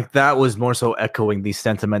mean, that was more so echoing the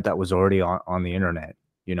sentiment that was already on the internet.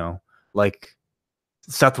 Like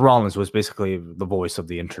Seth Rollins was basically the voice of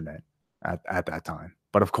the internet at that time,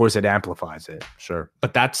 but of course it amplifies it. Sure,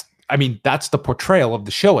 but that's the portrayal of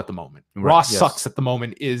the show at the moment. Right. Raw sucks at the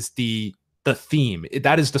moment is the theme.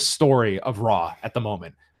 That is the story of Raw at the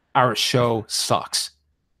moment. our show sucks.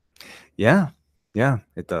 Yeah,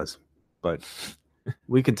 it does. But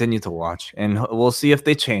we continue to watch, and we'll see if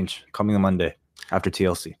they change coming Monday after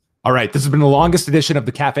TLC. All right, this has been the longest edition of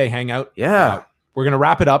the Cafe Hangout. Yeah. We're going to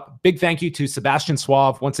wrap it up. Big thank you to Sebastian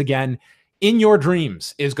Suave. Once again, In Your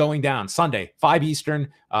Dreams is going down Sunday, 5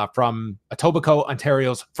 Eastern, from Etobicoke,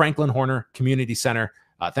 Ontario's Franklin Horner Community Center.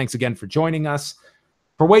 Thanks again for joining us.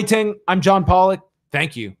 For Wei Ting, I'm John Pollock.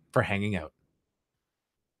 Thank you for hanging out.